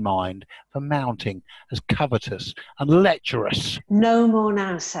his mind for mounting as covetous and lecherous. No more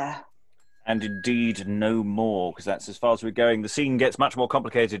now, sir. And indeed, no more, because that's as far as we're going. The scene gets much more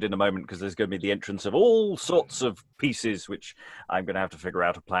complicated in a moment because there's going to be the entrance of all sorts of pieces, which I'm going to have to figure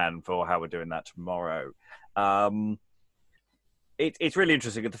out a plan for how we're doing that tomorrow. It's really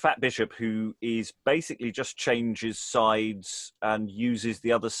interesting. The fat bishop, who is basically just changes sides and uses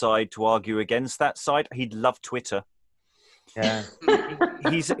the other side to argue against that side. He'd love Twitter. Yeah.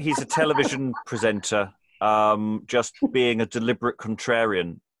 He's a television presenter, just being a deliberate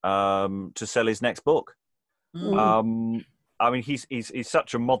contrarian. To sell his next book. I mean, he's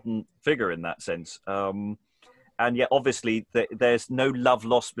such a modern figure in that sense. And yet, obviously, there's no love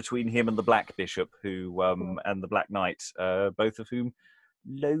lost between him and the Black Bishop, who and the Black Knight, both of whom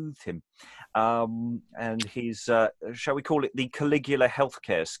loathe him. And his, shall we call it, the Caligula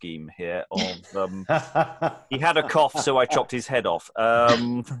healthcare scheme here of he had a cough, so I chopped his head off.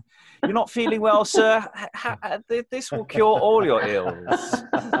 You're not feeling well, sir? This will cure all your ills.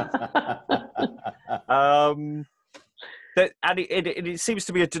 And it seems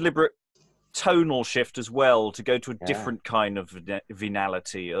to be a deliberate tonal shift as well to go to a Yeah. different kind of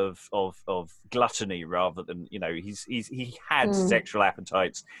venality of gluttony rather than, you know, he had sexual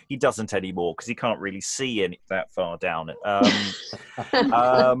appetites. He doesn't anymore because he can't really see any that far down it.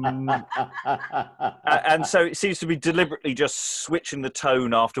 And so it seems to be deliberately just switching the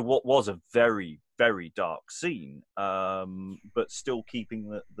tone after what was a very, very dark scene, but still keeping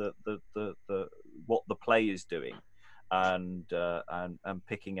the what the play is doing. And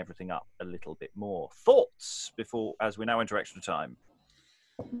picking everything up a little bit more. Thoughts before, as we now enter extra time?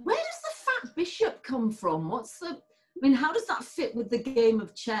 Where does the fat bishop come from? How does that fit with the game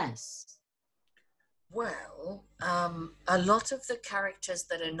of chess? Well, a lot of the characters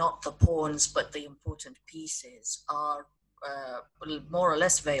that are not the pawns but the important pieces are more or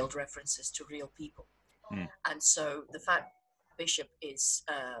less veiled references to real people. And so the fat bishop is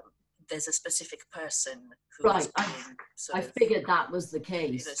there's a specific person who is being I figured that was the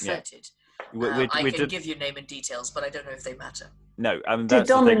case. illustrated. We I can did- give you name and details, but I don't know if they matter. No, I mean De that's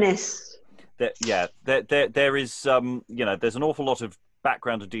the thing. Dominis. There is there's an awful lot of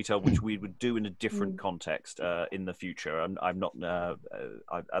background and detail which we would do in a different context in the future. I'm not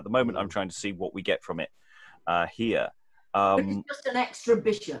at the moment. I'm trying to see what we get from it here. But it's just an extra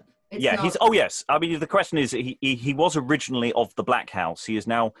bishop. It's Yeah, not- he's. Oh yes, I mean the question is he was originally of the Black House. He is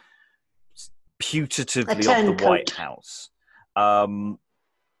now putatively of the turncoat. White House.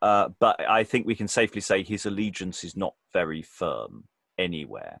 But I think we can safely say his allegiance is not very firm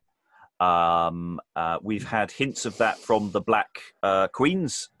anywhere. We've had hints of that from the Black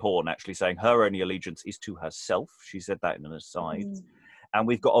Queen's pawn, actually saying her only allegiance is to herself. She said that in an aside. And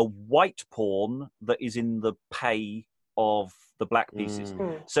we've got a white pawn that is in the pay of the black pieces.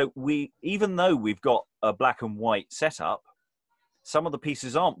 So even though we've got a black and white setup, some of the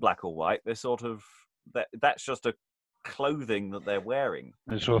pieces aren't black or white. They're sort of that's just a clothing that they're wearing.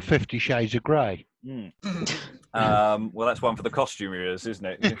 It's sort of 50 Shades of Grey. Well, that's one for the costumers, isn't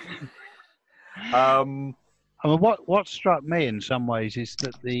it? I mean, what struck me in some ways is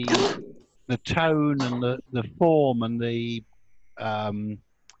that the tone and the form and the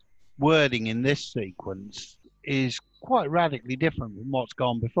wording in this sequence is quite radically different from what's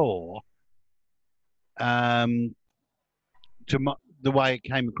gone before. The way it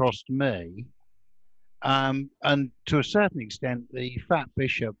came across to me, and to a certain extent, the Fat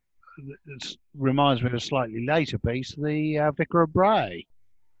Bishop reminds me of a slightly later piece, the Vicar of Bray.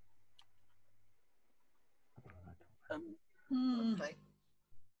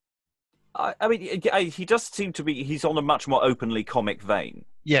 I mean, he does seem to be. He's on a much more openly comic vein.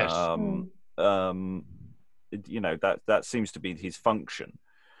 Yes. You know, that seems to be his function.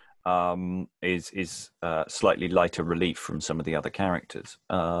 Is slightly lighter relief from some of the other characters.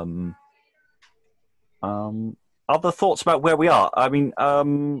 Other thoughts about where we are? I mean,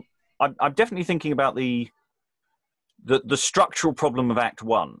 I'm definitely thinking about the structural problem of Act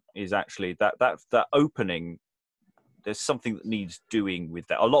One is actually that opening. There's something that needs doing with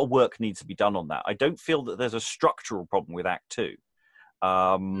that. A lot of work needs to be done on that. I don't feel that there's a structural problem with Act Two.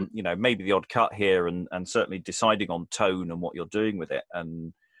 You know, maybe the odd cut here, and certainly deciding on tone and what you're doing with it,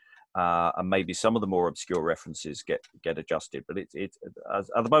 and maybe some of the more obscure references get adjusted. But at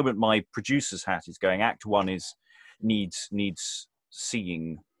the moment, my producer's hat is going. Act One needs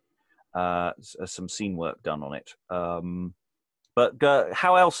seeing some scene work done on it. But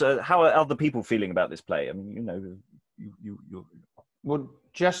how else? How are other people feeling about this play? I mean, you know, you. Well,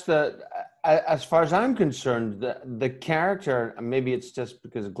 just as far as I'm concerned, the character, maybe it's just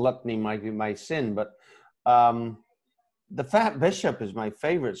because gluttony might be my sin, but the Fat Bishop is my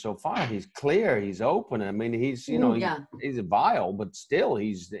favorite so far. He's clear, he's open. I mean, he's he's vile, but still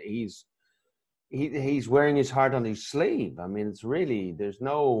he's wearing his heart on his sleeve. I mean, it's really, there's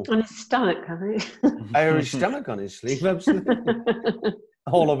no On his stomach, I think. Irish stomach on his sleeve, absolutely,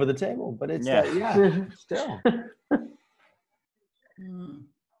 all over the table. But it's still.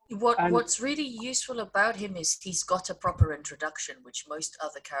 What's really useful about him is he's got a proper introduction, which most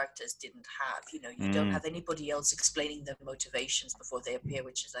other characters didn't have. You know, you don't have anybody else explaining their motivations before they appear,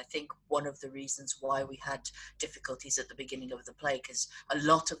 which is, I think, one of the reasons why we had difficulties at the beginning of the play, because a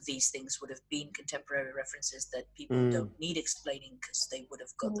lot of these things would have been contemporary references that people don't need explaining because they would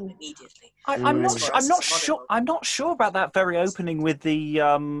have got them immediately. I'm not sure about that very opening with the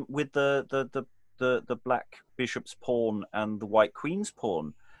Black Bishop's pawn and the White Queen's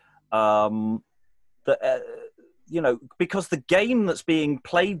pawn. You know, because the game that's being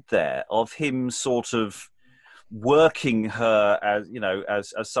played there of him sort of working her as, you know,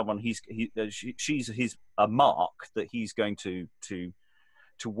 as someone she's a mark that he's going to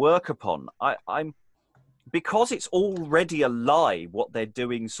work upon. I'm because it's already a lie what they're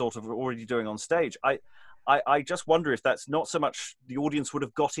doing, sort of already doing on stage. I just wonder if that's not so much the audience would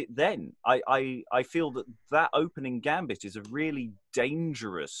have got it then. I feel that opening gambit is a really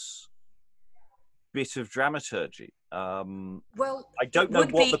dangerous bit of dramaturgy. Well, I don't know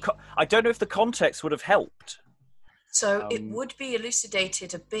I don't know if the context would have helped. So it would be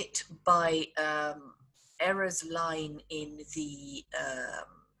elucidated a bit by Era's line in the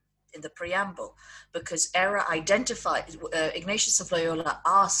preamble, because Era identifies, Ignatius of Loyola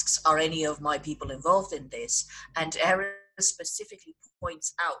asks, "Are any of my people involved in this?" And Era specifically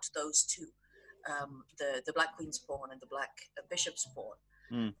points out those two, the Black Queen's pawn and the Black Bishop's pawn,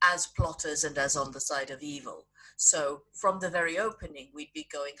 as plotters and as on the side of evil. So from the very opening, we'd be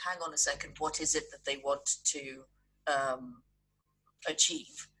going, hang on a second, what is it that they want to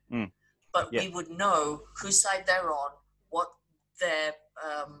achieve? But we would know whose side they're on, what they're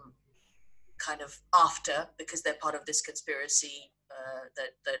kind of after, because they're part of this conspiracy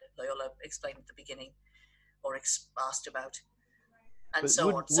that Loyola explained at the beginning, or asked about, and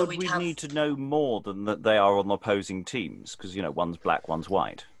so on. So would we need to know more than that they are on opposing teams? Because, you know, one's black, one's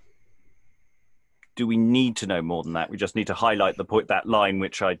white. Do we need to know more than that? We just need to highlight the point, that line,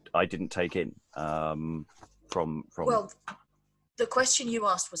 which I didn't take in from. Well, the question you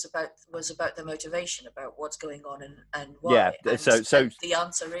asked was about the motivation, about what's going on and why. Yeah. And so the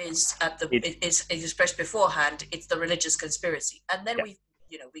answer is it is expressed beforehand. It's the religious conspiracy, and then we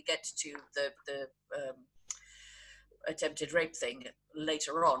get to the attempted rape thing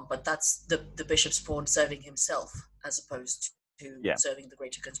later on. But that's the bishop's pawn serving himself as opposed to serving the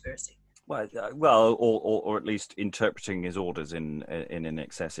greater conspiracy. Well, or at least interpreting his orders in an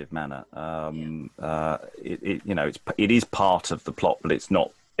excessive manner. It is part of the plot, but it's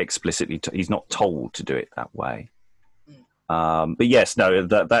not explicitly. He's not told to do it that way. But yes, no,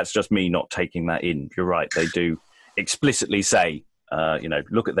 that's just me not taking that in. You're right; they do explicitly say,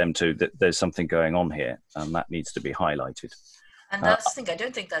 look at them too. That there's something going on here, and that needs to be highlighted. And that's the thing. I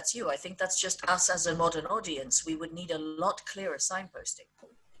don't think that's you. I think that's just us as a modern audience. We would need a lot clearer signposting.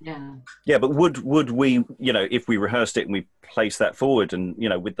 Yeah, but would we, if we rehearsed it and we placed that forward, and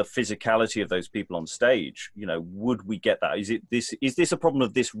with the physicality of those people on stage, would we get that? Is this a problem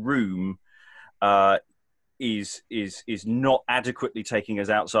of this room? Is not adequately taking us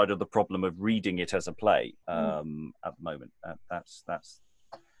outside of the problem of reading it as a play at the moment. That's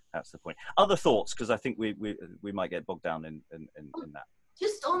the point. Other thoughts, because I think we might get bogged down in that.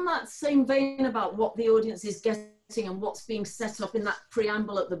 Just on that same vein about what the audience is getting and what's being set up in that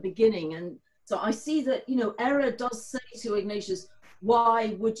preamble at the beginning. And so I see that, Era does say to Ignatius,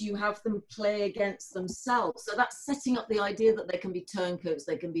 why would you have them play against themselves? So that's setting up the idea that they can be turncoats,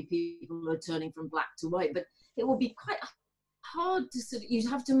 they can be people who are turning from black to white. But it will be quite hard to you'd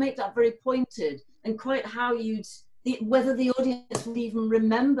have to make that very pointed, and quite how whether the audience would even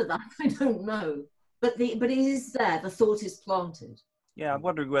remember that, I don't know. But it is there, the thought is planted. Yeah, I'm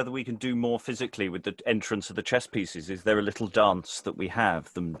wondering whether we can do more physically with the entrance of the chess pieces. Is there a little dance that we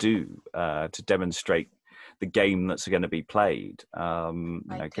have them do to demonstrate the game that's going to be played?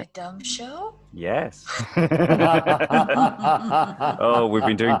 Like a dumb show? Yes. Oh, we've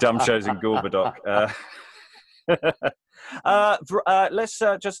been doing dumb shows in Gorbadoc. Let's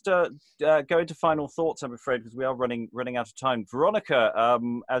just go into final thoughts, I'm afraid, because we are running out of time. Veronica,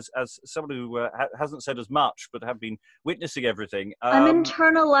 as someone who hasn't said as much but have been witnessing everything, I'm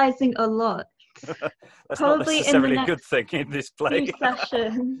internalizing a lot. That's Probably not necessarily in the a good thing in this play. few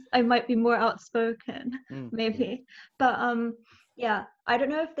sessions, I might be more outspoken, maybe. But yeah, I don't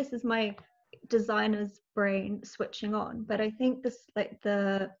know if this is my designer's brain switching on, but I think this,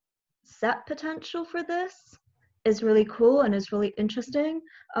 the set potential for this is really cool and is really interesting.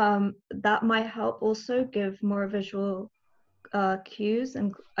 That might help also give more visual cues,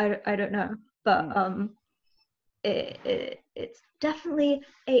 and I don't know, but it's definitely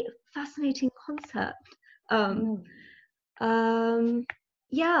a fascinating concept.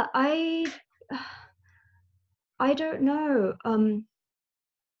 Yeah, I don't know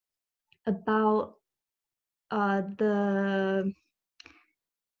about the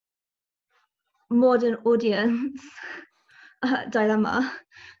modern audience dilemma,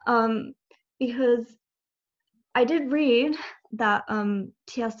 because I did read that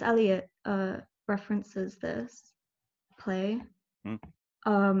T.S. Eliot references this play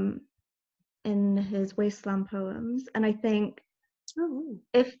in his Wasteland poems, and I think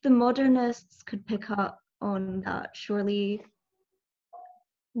if the modernists could pick up on that, surely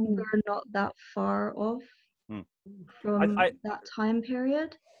we're not that far off from that time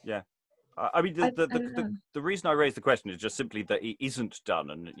period. Yeah, I mean, the reason I raised the question is just simply that it isn't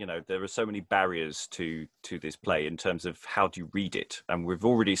done, and there are so many barriers to this play in terms of how do you read it, and we've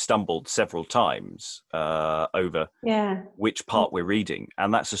already stumbled several times over which part we're reading,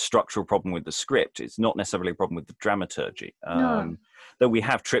 and that's a structural problem with the script. It's not necessarily a problem with the dramaturgy. Though we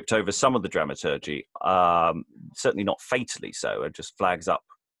have tripped over some of the dramaturgy, certainly not fatally so. It just flags up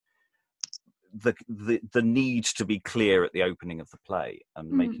the need to be clear at the opening of the play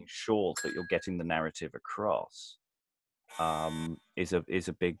and making sure that you're getting the narrative across is a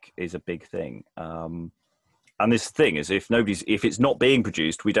big thing. And this thing is, if it's not being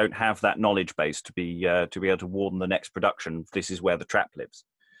produced, we don't have that knowledge base to be able to warn the next production. This is where the trap lives.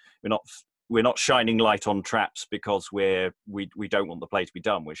 We're not shining light on traps because we don't want the play to be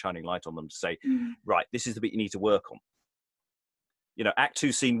done. We're shining light on them to say, right, this is the bit you need to work on. Act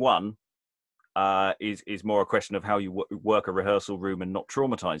 2, Scene 1 is more a question of how you work a rehearsal room and not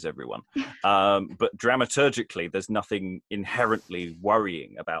traumatize everyone. But dramaturgically, there's nothing inherently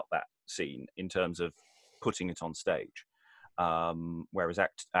worrying about that scene in terms of putting it on stage. Whereas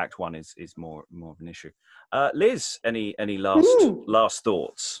Act 1 is more of an issue. Liz, any last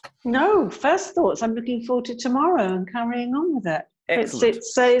thoughts? No, first thoughts. I'm looking forward to tomorrow and carrying on with it. Excellent.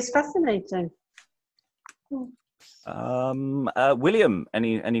 It's fascinating. William,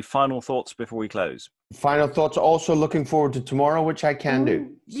 any final thoughts before we close? Final thoughts. Also looking forward to tomorrow, which I can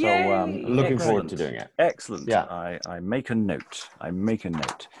do. So looking forward to doing it. Excellent. Yeah. I make a note.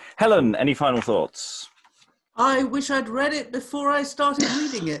 Helen, any final thoughts? I wish I'd read it before I started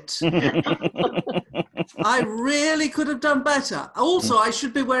reading it. I really could have done better. Also, I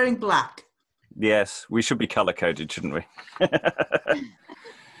should be wearing black. Yes, we should be colour-coded, shouldn't we?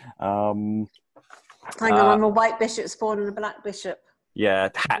 Hang on, I'm a white bishop spawn and a black bishop. Yeah,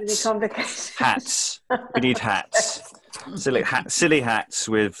 hats. Really complicated. Hats. We need hats. Silly hats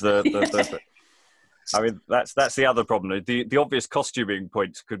with the I mean, that's the other problem. The obvious costuming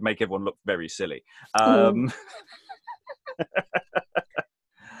points could make everyone look very silly.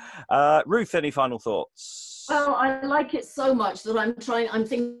 Ruth, any final thoughts? Well, I like it so much that I'm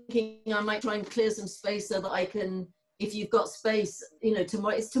thinking I might try and clear some space so that I can, if you've got space,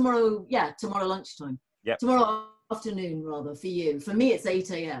 tomorrow lunchtime. Yep. Tomorrow afternoon, rather, for you. For me, it's 8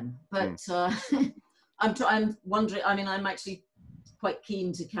 a.m. But I'm wondering, I mean, I'm actually quite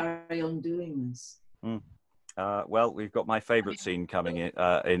keen to carry on doing this. Well, we've got my favourite scene coming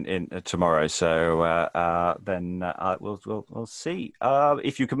in tomorrow, so then we'll see.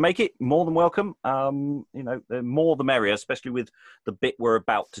 If you can make it, more than welcome. The more the merrier, especially with the bit we're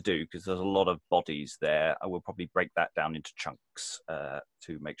about to do, because there's a lot of bodies there. I will probably break that down into chunks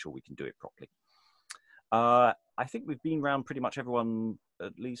to make sure we can do it properly. I think we've been around pretty much everyone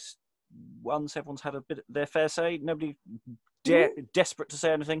at least once. Everyone's had a bit their fair say. Nobody desperate to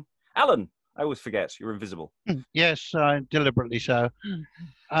say anything. Alan, I always forget you're invisible. Yes, deliberately so.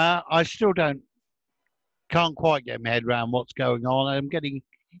 I still can't quite get my head around what's going on.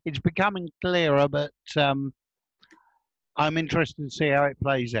 It's becoming clearer, but I'm interested to see how it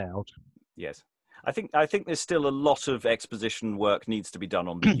plays out. Yes. I think there's still a lot of exposition work needs to be done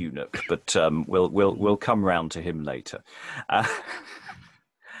on the eunuch, but we'll come round to him later.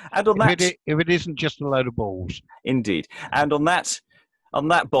 And on if it isn't just a load of balls, indeed. And on that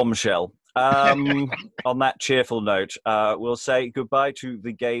bombshell, on that cheerful note, we'll say goodbye to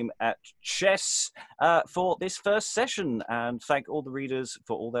the game at chess for this first session, and thank all the readers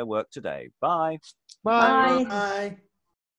for all their work today. Bye. Bye. Bye.